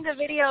was playing the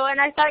video and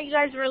I thought you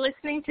guys were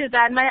listening to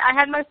that. I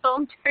had my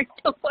phone turned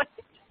away.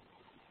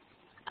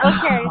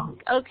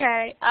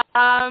 Okay.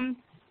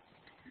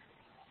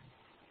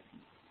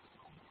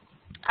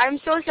 I'm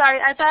so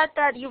sorry. I thought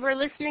that you were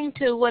listening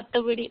to what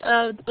the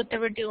video, what they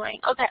were doing.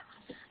 Okay.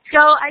 So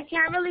I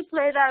can't really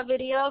play that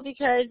video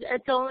because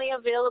it's only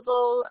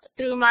available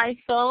through my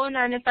phone,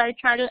 and if I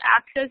try to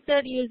access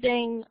it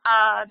using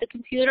the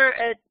computer,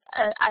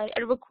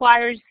 it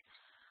requires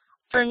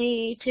for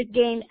me to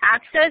gain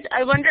access.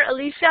 I wonder,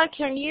 Alicia,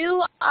 can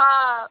you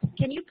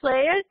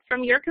play it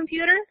from your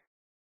computer?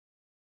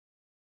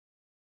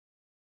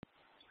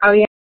 Oh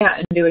yeah,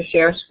 and do a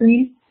share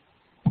screen.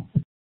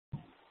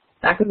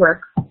 That could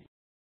work.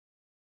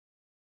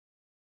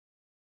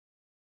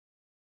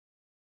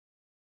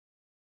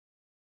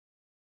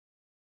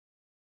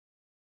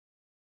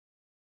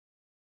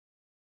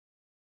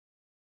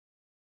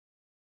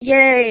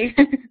 Yay!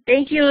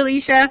 Thank you,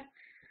 Alicia.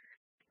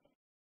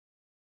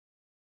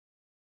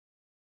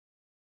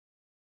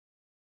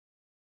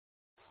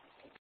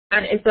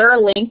 And is there a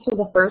link to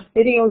the first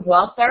video as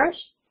well, Sarah?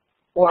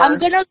 Or I'm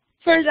gonna look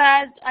for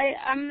that.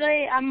 I'm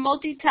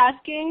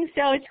multitasking,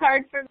 so it's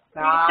hard for me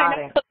to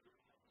kind of.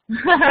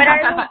 But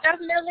I will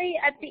definitely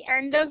at the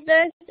end of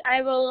this,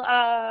 I will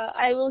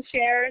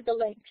share the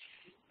links.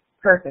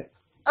 Perfect.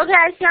 Okay,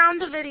 I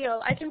found the video.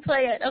 I can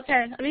play it.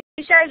 Okay,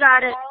 Alicia, I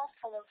got it.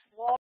 Full of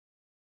war,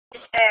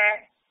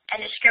 despair,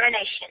 and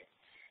discrimination.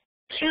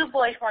 Two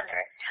boys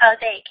wonder how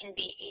they can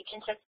be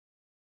agents of,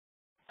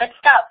 but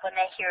stop when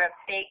they hear a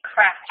big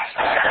crash.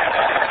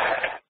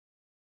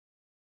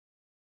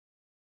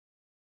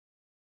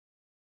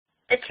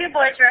 The two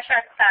boys rush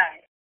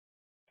outside.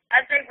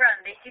 As they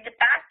run, they see the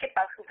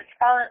basketball hoop has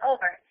fallen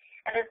over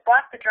and has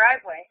blocked the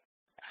driveway.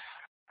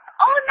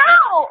 Oh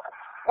no!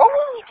 What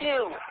will we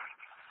do?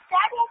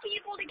 Dad won't be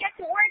able to get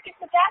to work if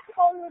the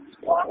basketball hoop is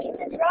blocking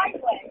the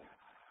driveway.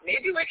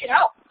 Maybe we can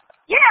help.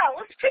 Yeah,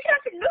 let's pick it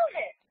up and move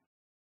it.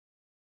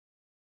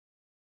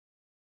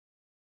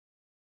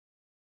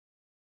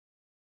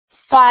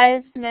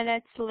 5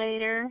 minutes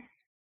later.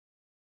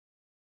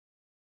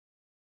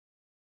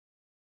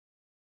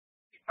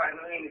 By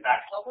moving the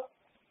back over?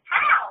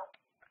 How?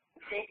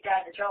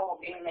 Safeguard the job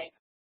being made.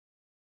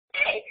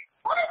 Hey,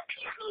 what does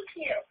peace mean to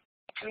you?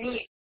 To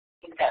me, it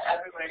means that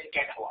everybody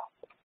gets along.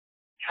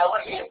 How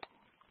about you?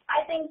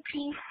 I think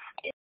peace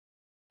is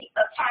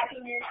of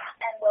happiness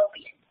and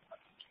well-being.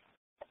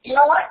 You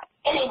know what?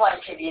 Anyone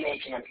can be an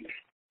agent of peace.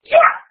 Yeah,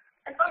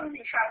 as long as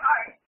you try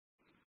hard.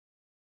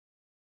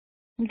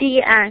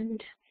 The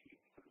end.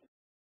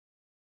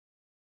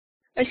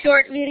 A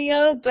short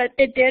video, but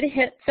it did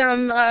hit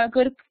some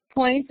good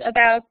points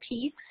about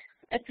peace.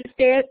 It's a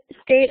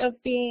state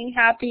of being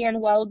happy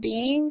and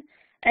well-being,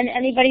 and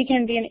anybody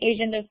can be an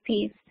agent of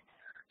peace.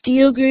 Do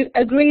you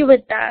agree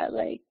with that?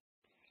 Like,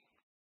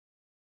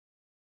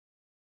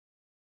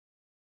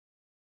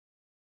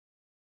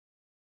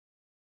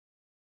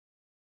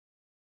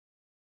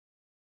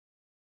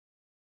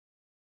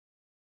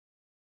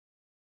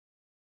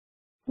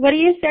 what do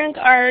you think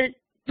are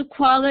the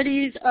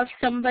qualities of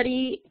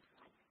somebody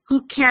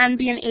who can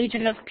be an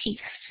agent of peace?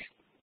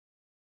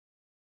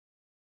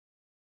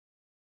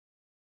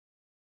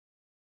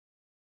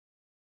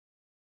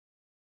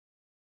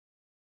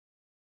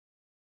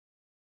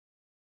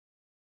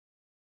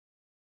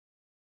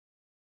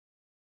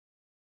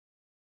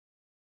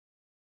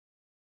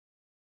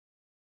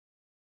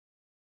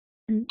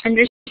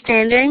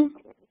 Understanding,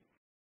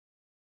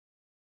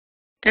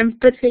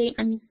 empathy,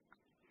 and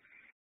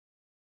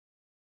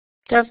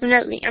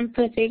definitely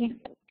empathy.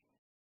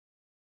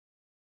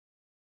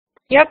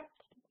 Yep,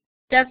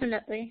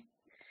 definitely.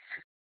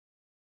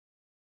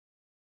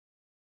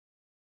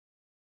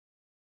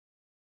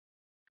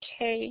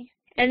 Okay.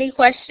 Any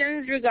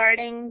questions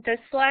regarding this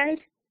slide?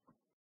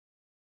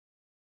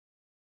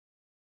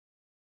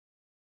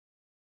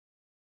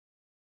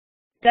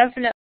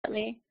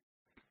 Definitely.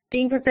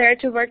 Being prepared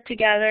to work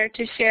together,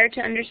 to share, to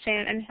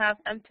understand, and have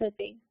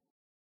empathy.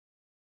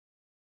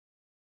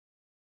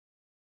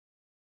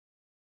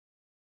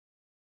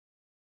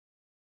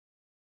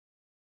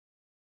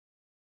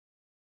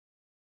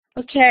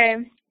 Okay.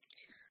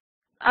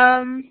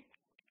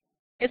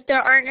 If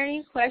there aren't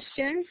any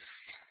questions,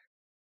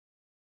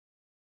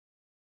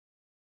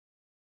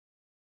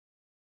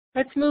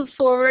 let's move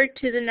forward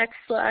to the next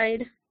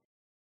slide.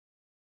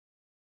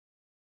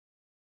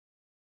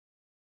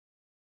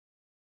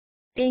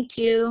 Thank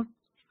you.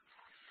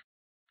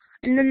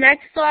 In the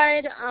next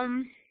slide,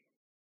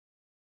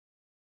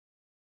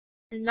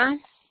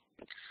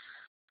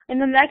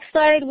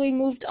 we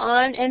moved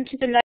on into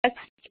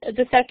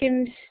the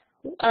second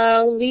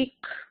week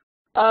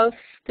of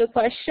the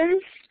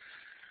questions,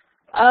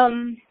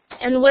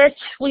 in which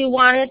we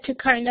wanted to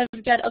kind of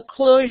get a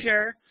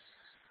closure.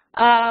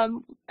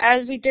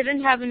 As we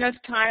didn't have enough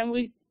time,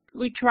 we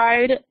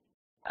tried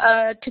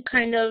to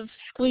kind of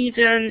squeeze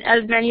in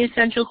as many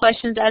essential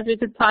questions as we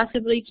could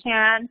possibly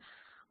can,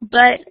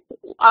 but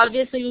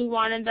obviously we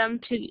wanted them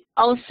to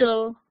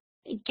also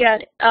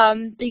get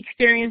the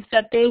experience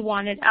that they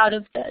wanted out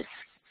of this.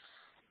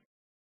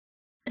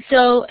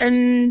 So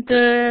in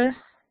the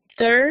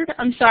third,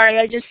 I'm sorry,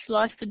 I just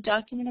lost the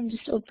document. I'm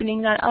just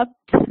opening that up.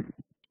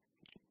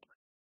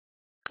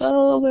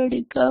 Where'd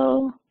it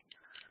go?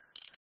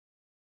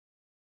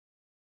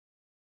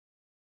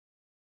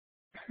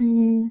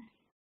 There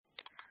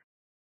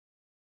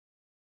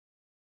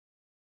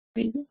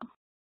we go.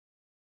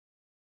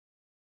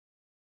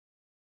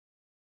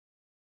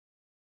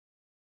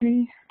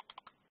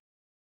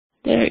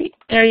 There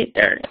it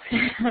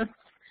is.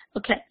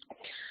 Okay.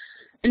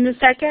 In the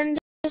second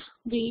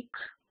week,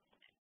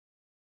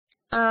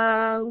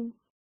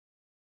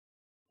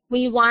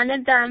 we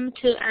wanted them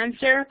to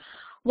answer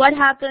what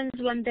happens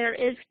when there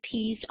is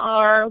peace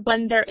or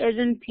when there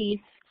isn't peace.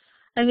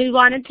 And we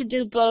wanted to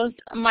do both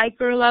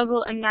micro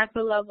level and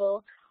macro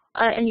level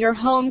in your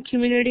home,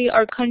 community,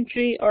 or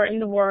country, or in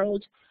the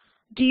world.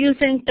 Do you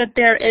think that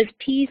there is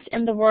peace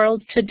in the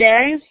world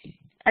today?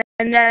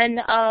 And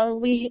then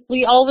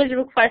we always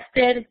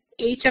requested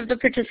each of the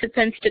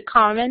participants to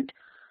comment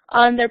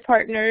on their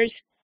partner's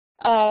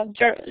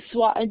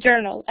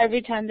journal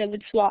every time they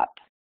would swap.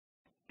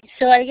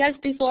 So I guess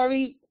before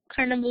we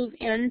kind of move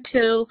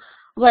into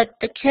what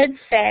the kids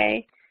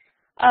say,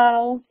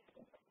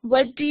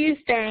 what do you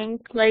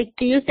think? Like,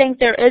 do you think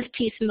there is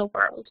peace in the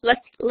world?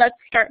 Let's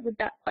start with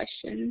that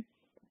question.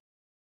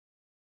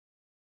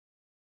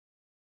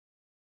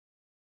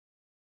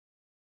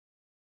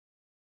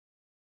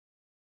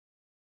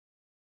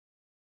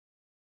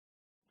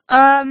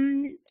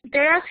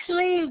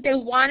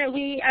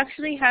 We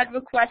actually had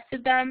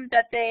requested them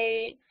that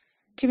they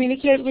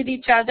communicate with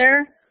each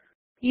other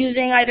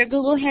using either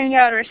Google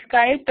Hangout or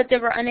Skype, but they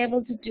were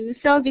unable to do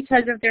so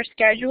because of their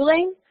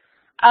scheduling.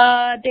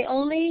 They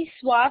only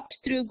swapped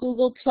through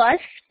Google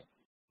Plus,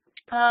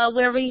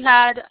 where we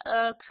had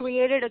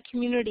created a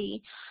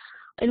community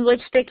in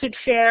which they could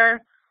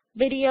share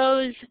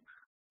videos,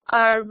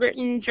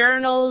 written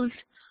journals,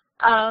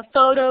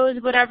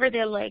 photos, whatever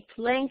they liked,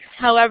 links,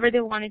 however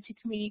they wanted to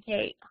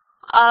communicate.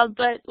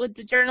 But with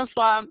the journal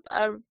swap,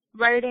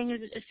 writing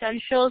is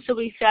essential, so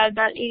we said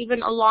that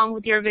even along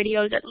with your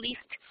videos, at least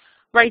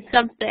write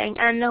something.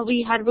 And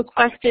we had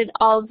requested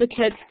all of the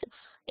kids,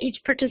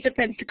 each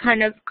participant, to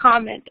kind of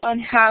comment on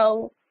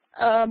how,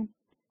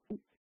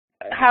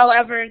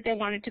 however they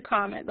wanted to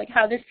comment, like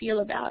how they feel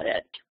about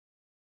it.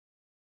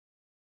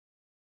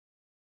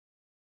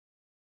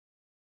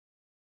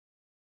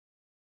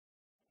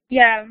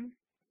 Yeah,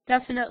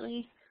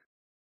 definitely.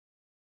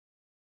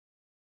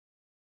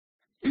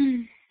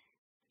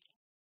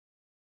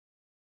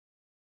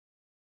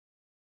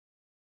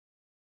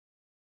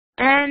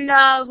 And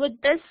with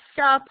this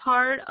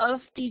part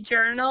of the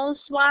journal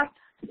swap,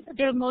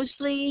 they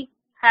mostly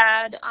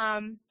had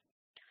one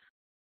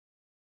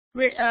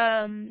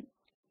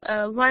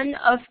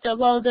of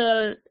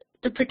the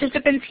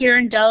participants here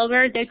in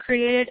Delaware, they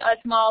created a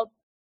small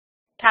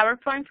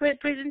PowerPoint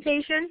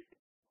presentation.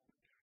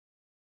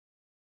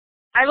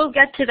 I will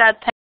get to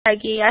that,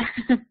 Peggy.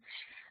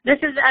 This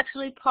is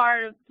actually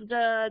part of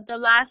the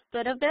last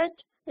bit of it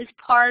is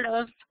part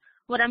of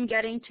what I'm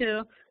getting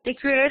to. They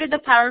created the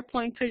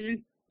PowerPoint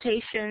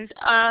presentations.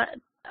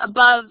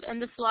 Above in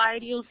the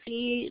slide, you'll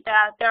see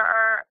that there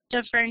are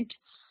different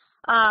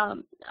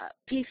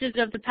pieces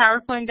of the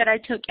PowerPoint that I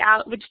took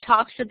out, which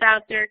talks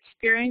about their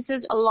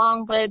experiences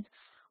along with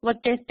what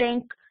they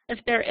think,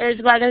 if there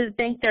is, whether they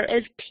think there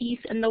is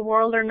peace in the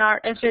world or not,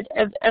 if it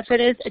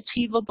is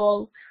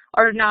achievable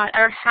or not,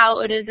 or how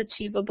it is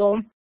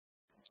achievable.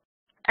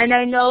 And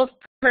I know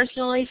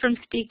personally from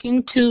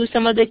speaking to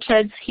some of the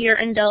kids here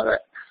in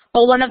Delaware,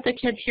 well, one of the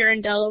kids here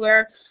in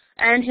Delaware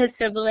and his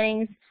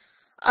siblings,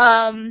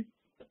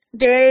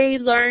 they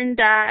learned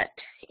that,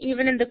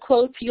 even in the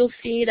quotes, you'll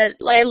see that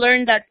I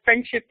learned that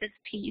friendship is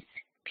peace.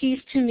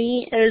 Peace to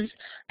me is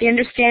the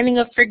understanding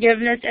of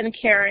forgiveness and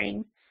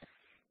caring.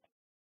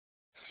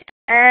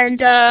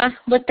 And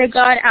what they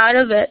got out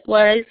of it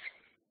was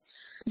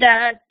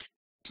that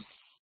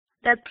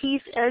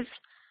peace is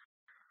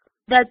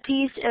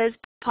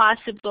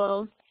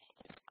possible.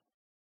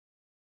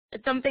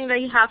 It's something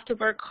that you have to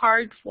work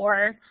hard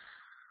for.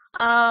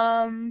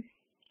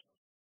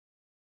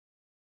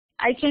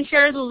 I can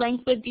share the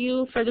link with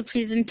you for the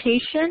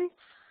presentation,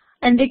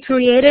 and they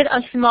created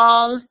a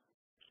small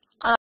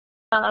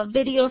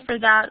video for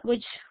that,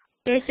 which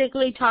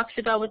basically talks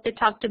about what they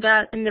talked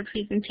about in the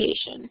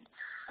presentation.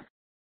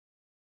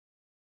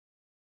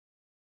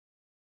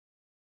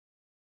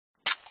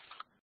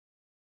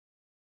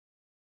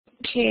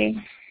 Okay.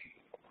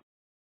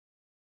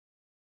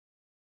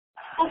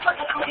 Who put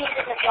the cookies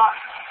in the jar?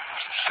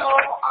 So,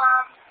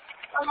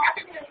 what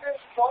happens in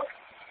this book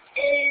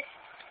is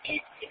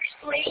it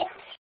explains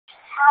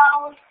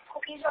how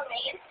cookies are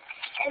made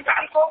and the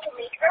people who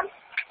make them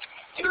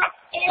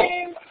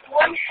in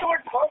one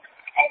short book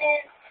and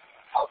in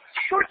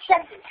short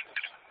sentences.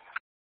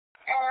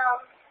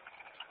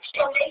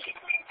 So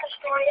basically it's a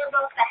story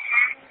about the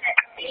hand that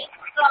makes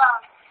the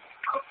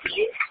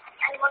cookies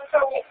and one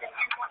for make them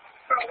and one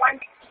for one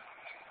to eat.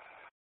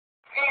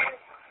 And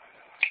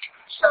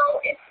so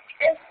if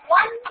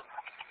one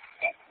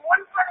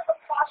part of the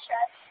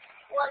process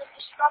was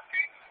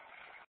disrupted,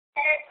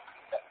 then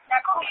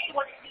that cookie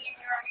wouldn't be in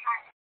your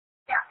hand.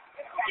 Yeah,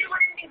 the cookie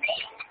wouldn't be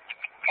made,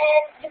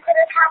 and you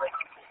couldn't have a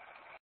cookie.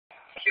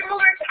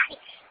 Similar to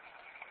peace.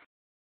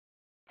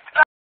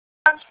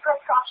 Transfer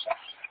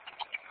process.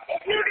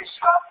 If you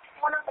disrupt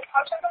one of the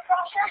parts of the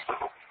process,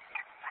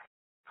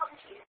 come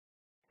to you.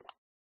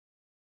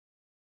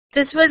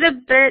 This was a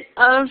bit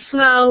of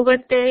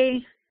what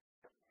they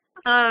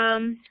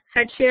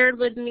had shared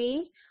with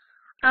me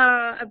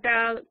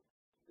about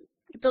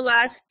the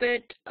last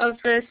bit of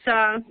this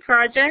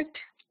project.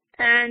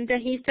 And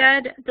he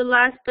said, the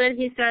last bit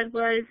he said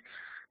was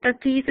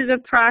that peace is a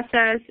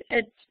process.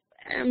 It's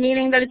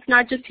meaning that it's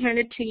not just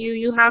handed to you.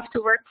 You have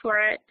to work for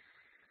it.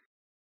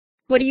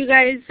 What do you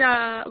guys,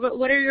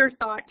 what are your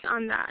thoughts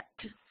on that?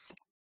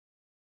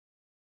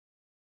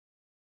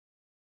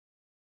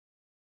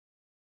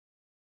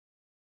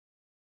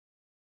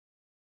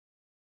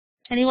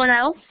 Anyone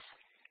else?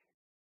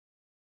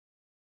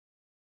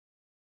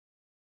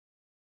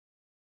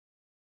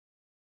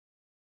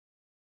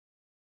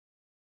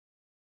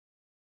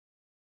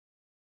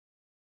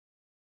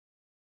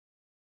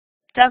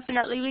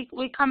 Definitely,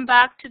 we come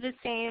back to the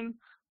same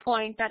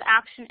point that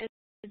action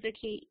is the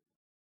key.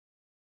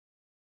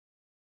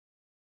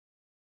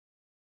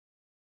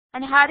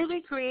 And how do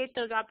we create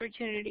those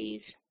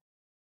opportunities?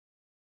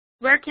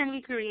 Where can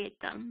we create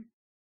them?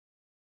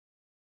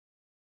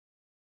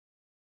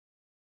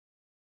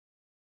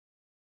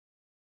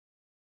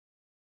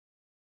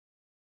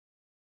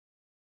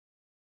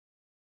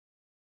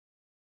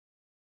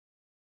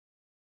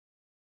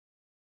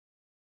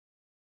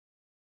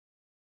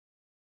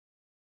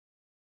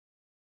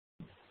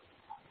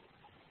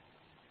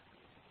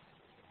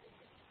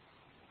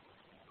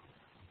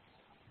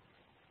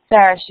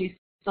 Sarah, is she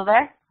still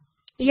there?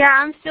 Yeah,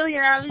 I'm still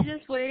here. I was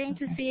just waiting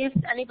to see if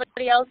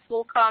anybody else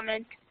will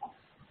comment.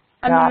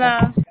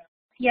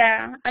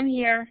 Yeah, I'm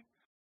here.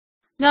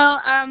 No,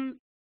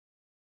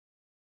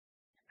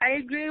 I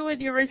agree with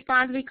your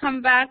response. We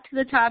come back to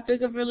the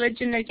topic of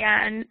religion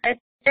again. I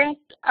think,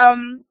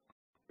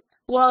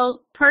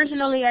 well,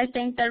 personally, I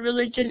think that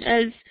religion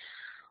is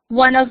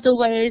one of the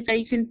ways that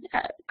you can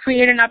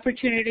create an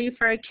opportunity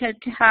for a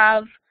kid to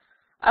have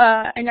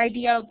an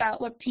idea about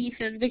what peace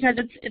is, because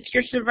it's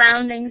your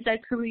surroundings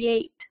that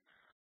create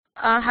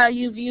how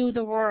you view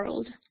the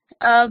world.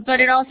 But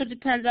it also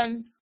depends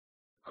on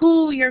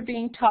who you're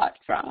being taught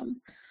from.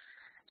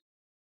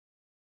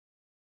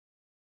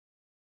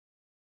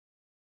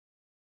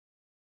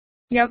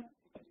 Yep,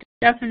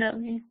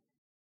 definitely.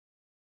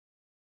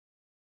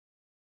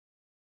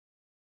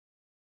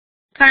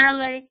 Kind of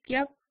like,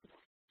 yep,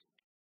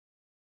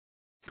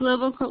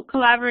 global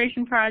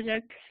collaboration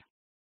projects.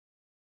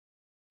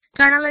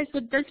 Kind of like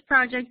with this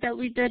project that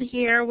we did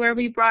here, where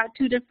we brought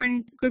two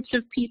different groups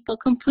of people,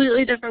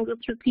 completely different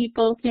groups of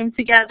people, came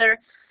together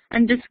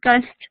and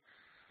discussed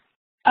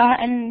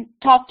and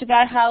talked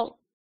about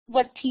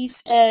what peace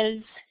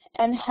is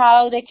and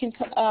how they can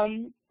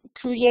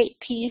create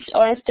peace,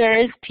 or if there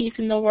is peace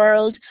in the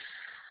world.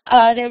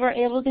 They were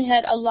able to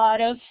hit a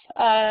lot of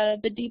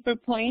the deeper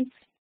points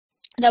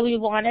that we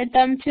wanted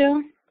them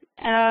to,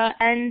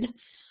 and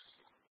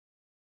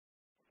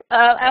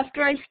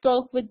after I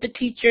spoke with the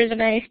teachers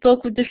and I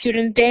spoke with the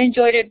students, they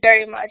enjoyed it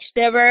very much.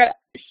 They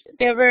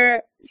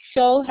were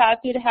so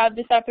happy to have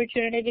this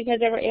opportunity because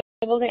they were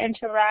able to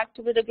interact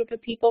with a group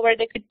of people where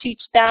they could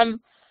teach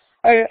them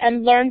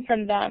and learn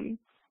from them.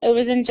 It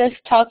wasn't just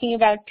talking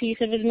about peace.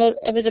 It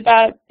was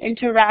about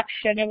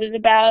interaction. It was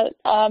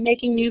about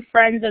making new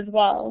friends as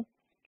well.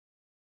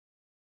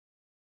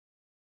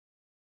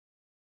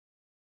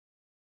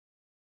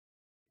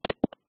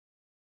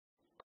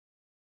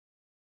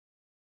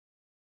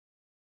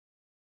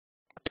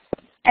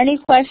 Any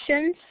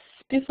questions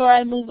before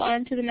I move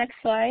on to the next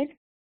slide?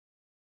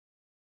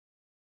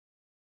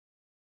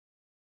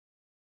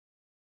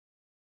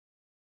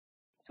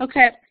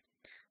 Okay,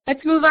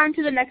 let's move on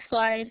to the next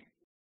slide.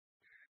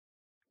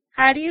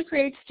 How do you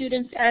create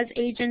students as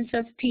agents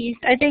of peace?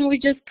 I think we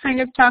just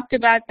kind of talked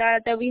about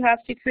that we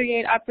have to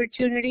create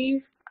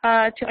opportunities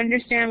to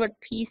understand what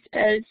peace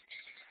is.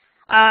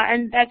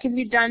 And that can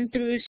be done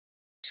through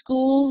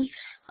schools,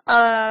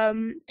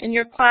 in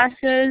your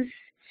classes,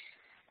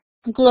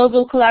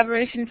 global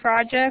collaboration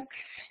projects,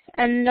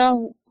 and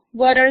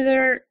what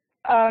other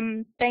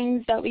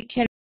things that we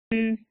can,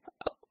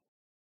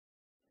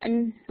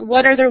 and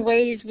what other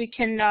ways we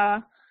can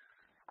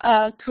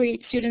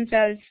create students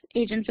as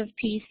agents of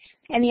peace.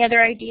 Any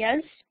other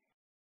ideas?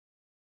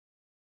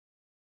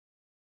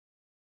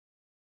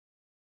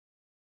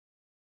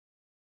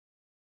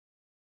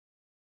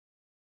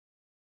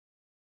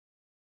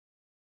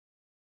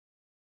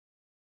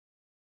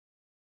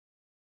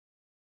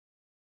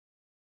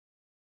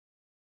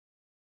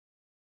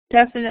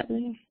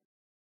 Definitely.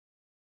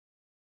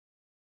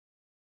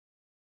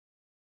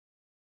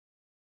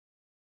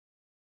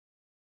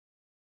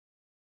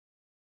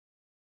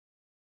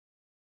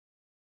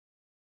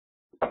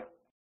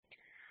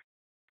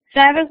 So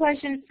I have a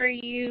question for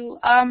you,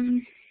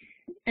 and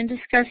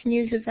discuss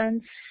news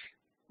events.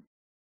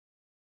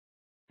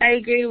 I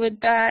agree with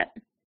that.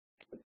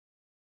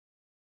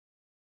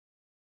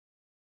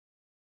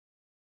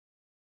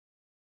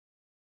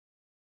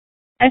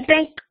 I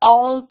think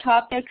all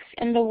topics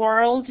in the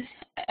world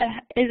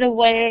is a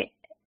way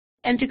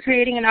into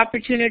creating an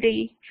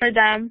opportunity for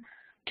them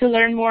to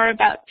learn more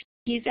about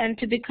peace and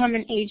to become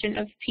an agent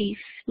of peace.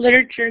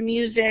 Literature,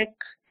 music,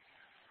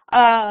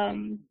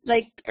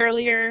 like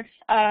earlier,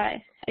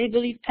 I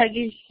believe,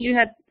 Peggy, you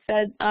had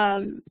said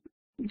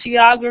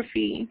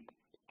geography,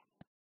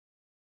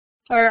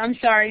 or I'm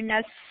sorry,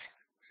 Ness,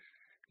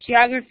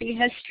 geography,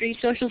 history,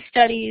 social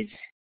studies,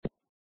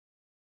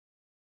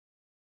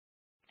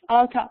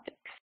 all topics.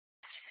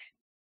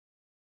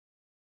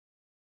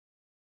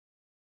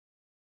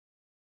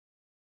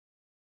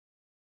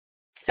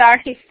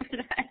 Sorry for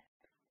that.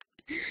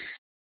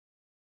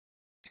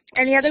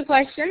 Any other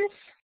questions?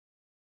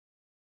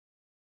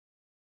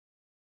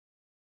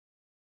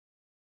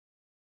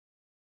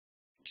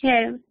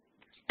 Okay,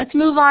 let's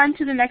move on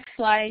to the next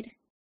slide.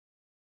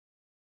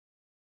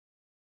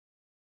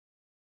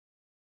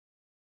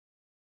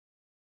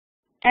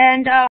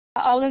 And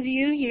all of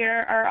you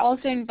here are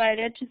also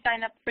invited to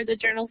sign up for the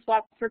Journal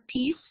Swap for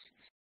Peace.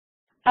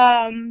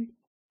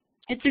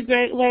 It's a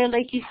great way,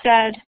 like you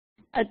said,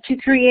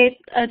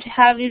 to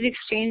have these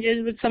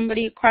exchanges with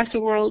somebody across the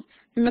world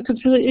from a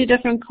completely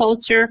different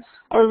culture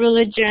or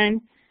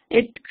religion.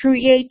 It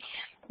creates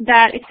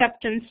that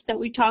acceptance that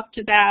we talked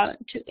about.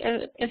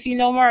 If you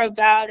know more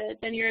about it,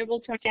 then you're able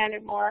to understand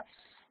it more.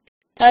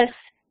 Thus,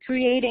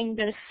 creating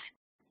this,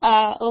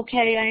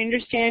 okay, I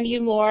understand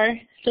you more,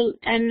 so,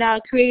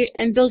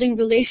 and building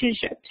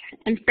relationships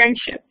and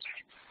friendships.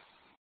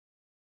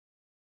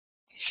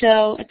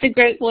 So it's a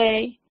great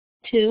way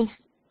to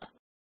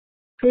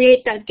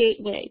create that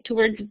gateway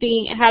towards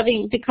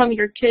become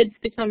your kids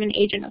become an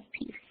agent of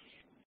peace.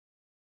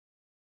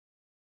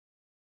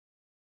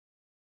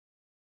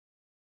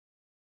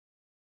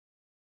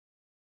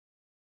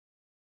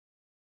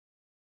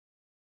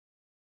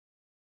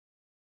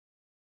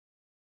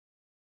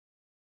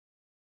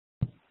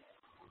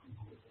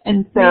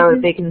 And so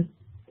they can,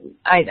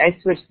 I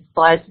switched the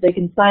slides so they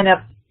can sign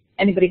up,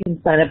 anybody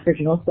can sign up for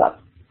Journal Swap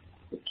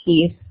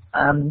Keys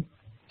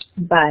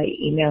by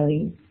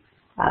emailing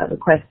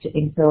request to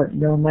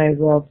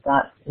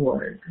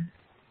info@knowmyworld.org.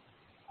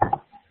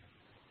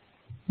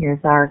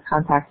 Here's our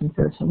contact and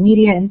social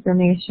media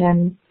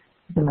information.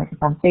 You can like us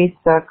on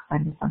Facebook,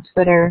 find us on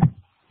Twitter.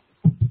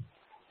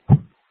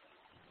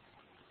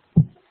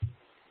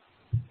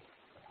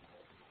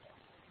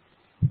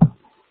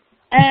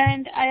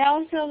 And I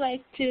also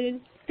like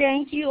to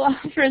thank you all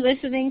for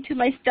listening to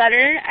my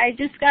stutter. I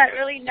just got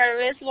really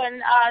nervous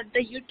when the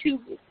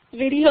YouTube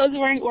videos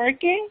weren't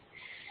working.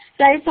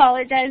 So I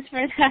apologize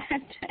for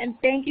that. And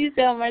thank you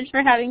so much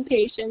for having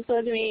patience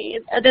with me.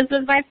 This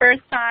was my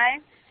first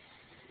time.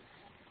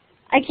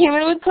 I came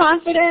in with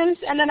confidence,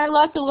 and then I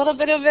lost a little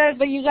bit of it,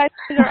 but you guys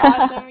are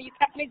awesome. You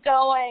kept me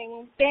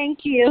going.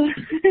 Thank you.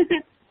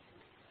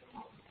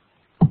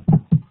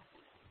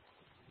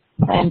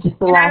 And just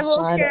the last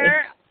one.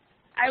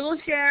 I will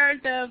share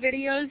the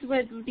videos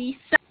with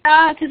Lisa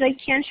because I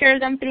can't share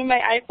them through my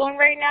iPhone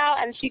right now,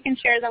 and she can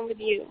share them with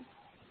you.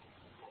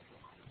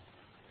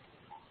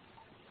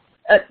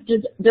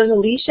 Does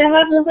Alicia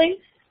have the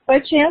links by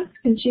chance?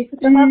 Can she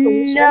put them up,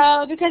 Alicia?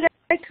 No, because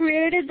I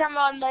created them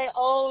on my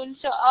own,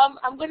 so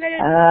I'm going to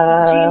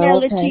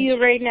Gmail it to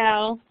you right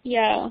now.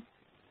 Yeah.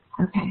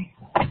 Okay.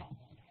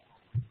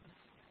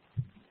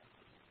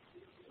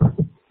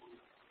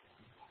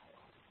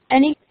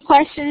 Any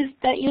questions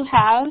that you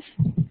have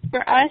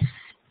for us?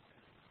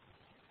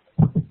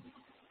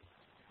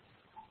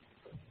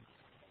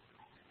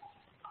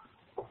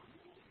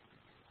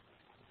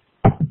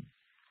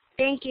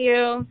 Thank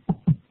you.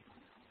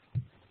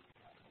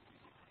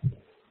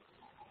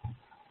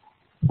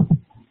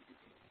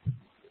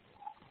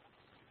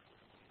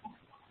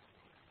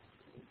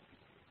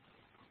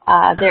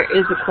 There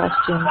is a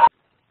question.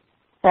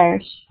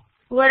 Sarge.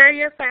 What are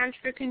your plans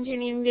for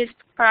continuing this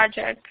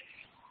project?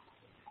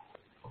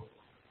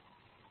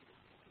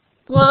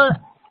 Well,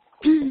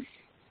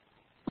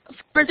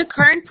 for the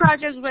current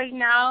project right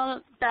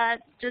now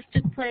that just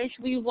took place,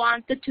 we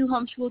want the 2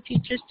 homeschool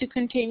teachers to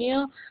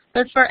continue,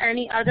 but for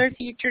any other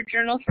future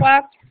journal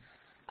swaps,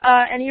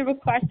 any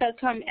requests that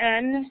come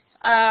in,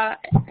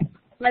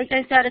 like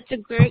I said, it's a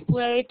great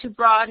way to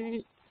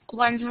broaden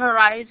one's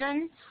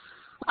horizon.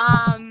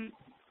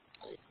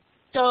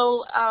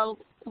 So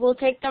we'll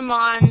take them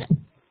on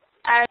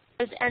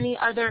as any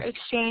other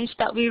exchange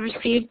that we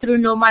receive through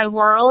Know My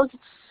World,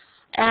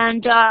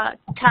 and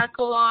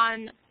tackle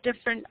on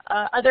different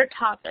other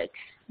topics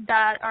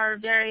that are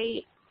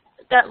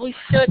that we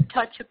should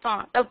touch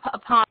upon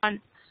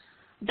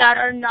that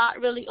are not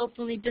really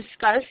openly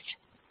discussed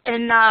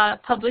in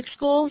public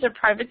schools or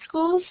private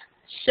schools.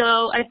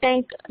 So I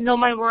think Know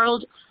My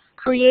World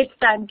creates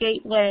that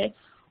gateway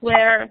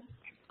where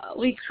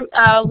we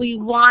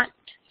want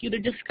you to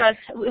discuss.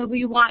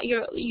 We want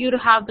you to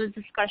have those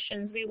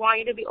discussions. We want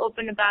you to be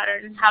open about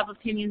it and have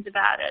opinions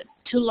about it,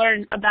 to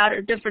learn about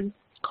a different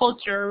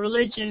culture, or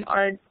religion,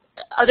 or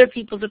other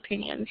people's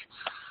opinions.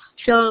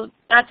 So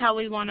that's how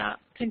we want to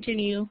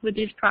continue with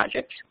these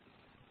projects.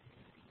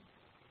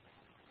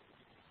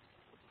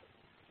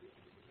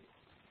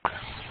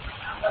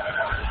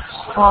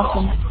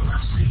 Awesome.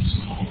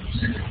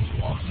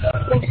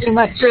 Thanks so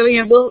much.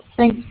 Brilliant. Well,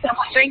 thank you so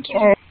much. Thank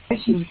you.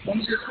 Thank you,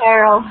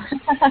 Carol.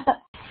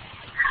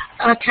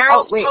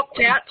 Carol popped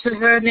out to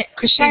her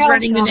because she's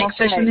running the next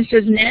session. This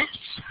is Ness.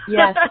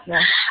 Yes.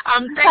 Yes.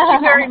 Thank you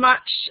very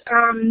much,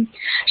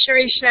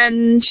 Sharice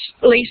and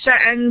Lisa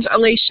and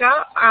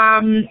Alicia.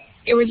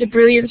 It was a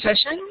brilliant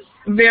session,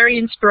 very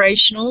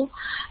inspirational.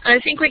 And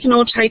I think we can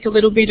all take a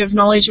little bit of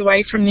knowledge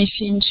away from this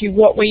into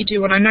what we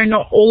do. And I know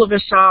not all of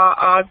us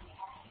are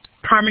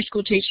primary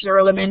school teachers or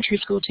elementary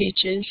school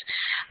teachers,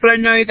 but I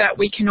know that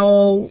we can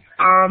all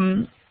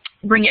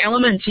bring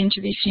elements into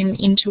this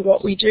into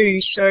what we do.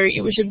 So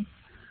it was a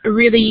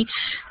really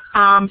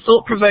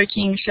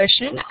thought-provoking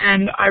session,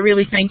 and I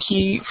really thank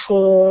you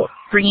for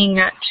bringing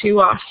that to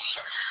us.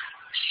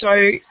 So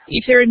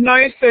if there are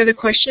no further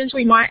questions,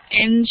 we might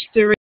end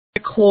the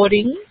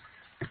recording,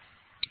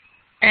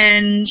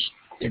 and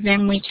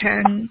then we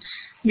can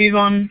move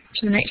on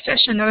to the next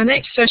session. Now the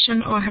next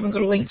session, I haven't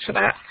got a link for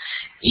that,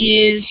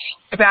 is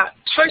about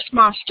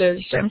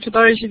Toastmasters. And for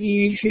those of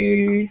you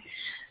who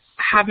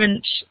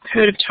haven't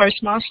heard of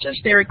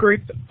Toastmasters, they're a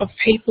group of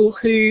people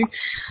who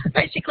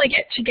basically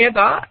get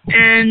together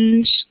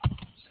and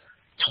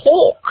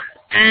talk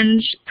and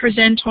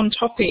present on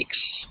topics.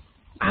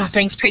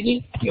 Thanks,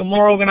 Peggy. You're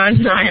more organised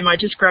than I am. I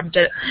just grabbed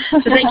it. So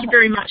thank you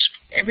very much,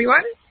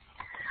 everyone.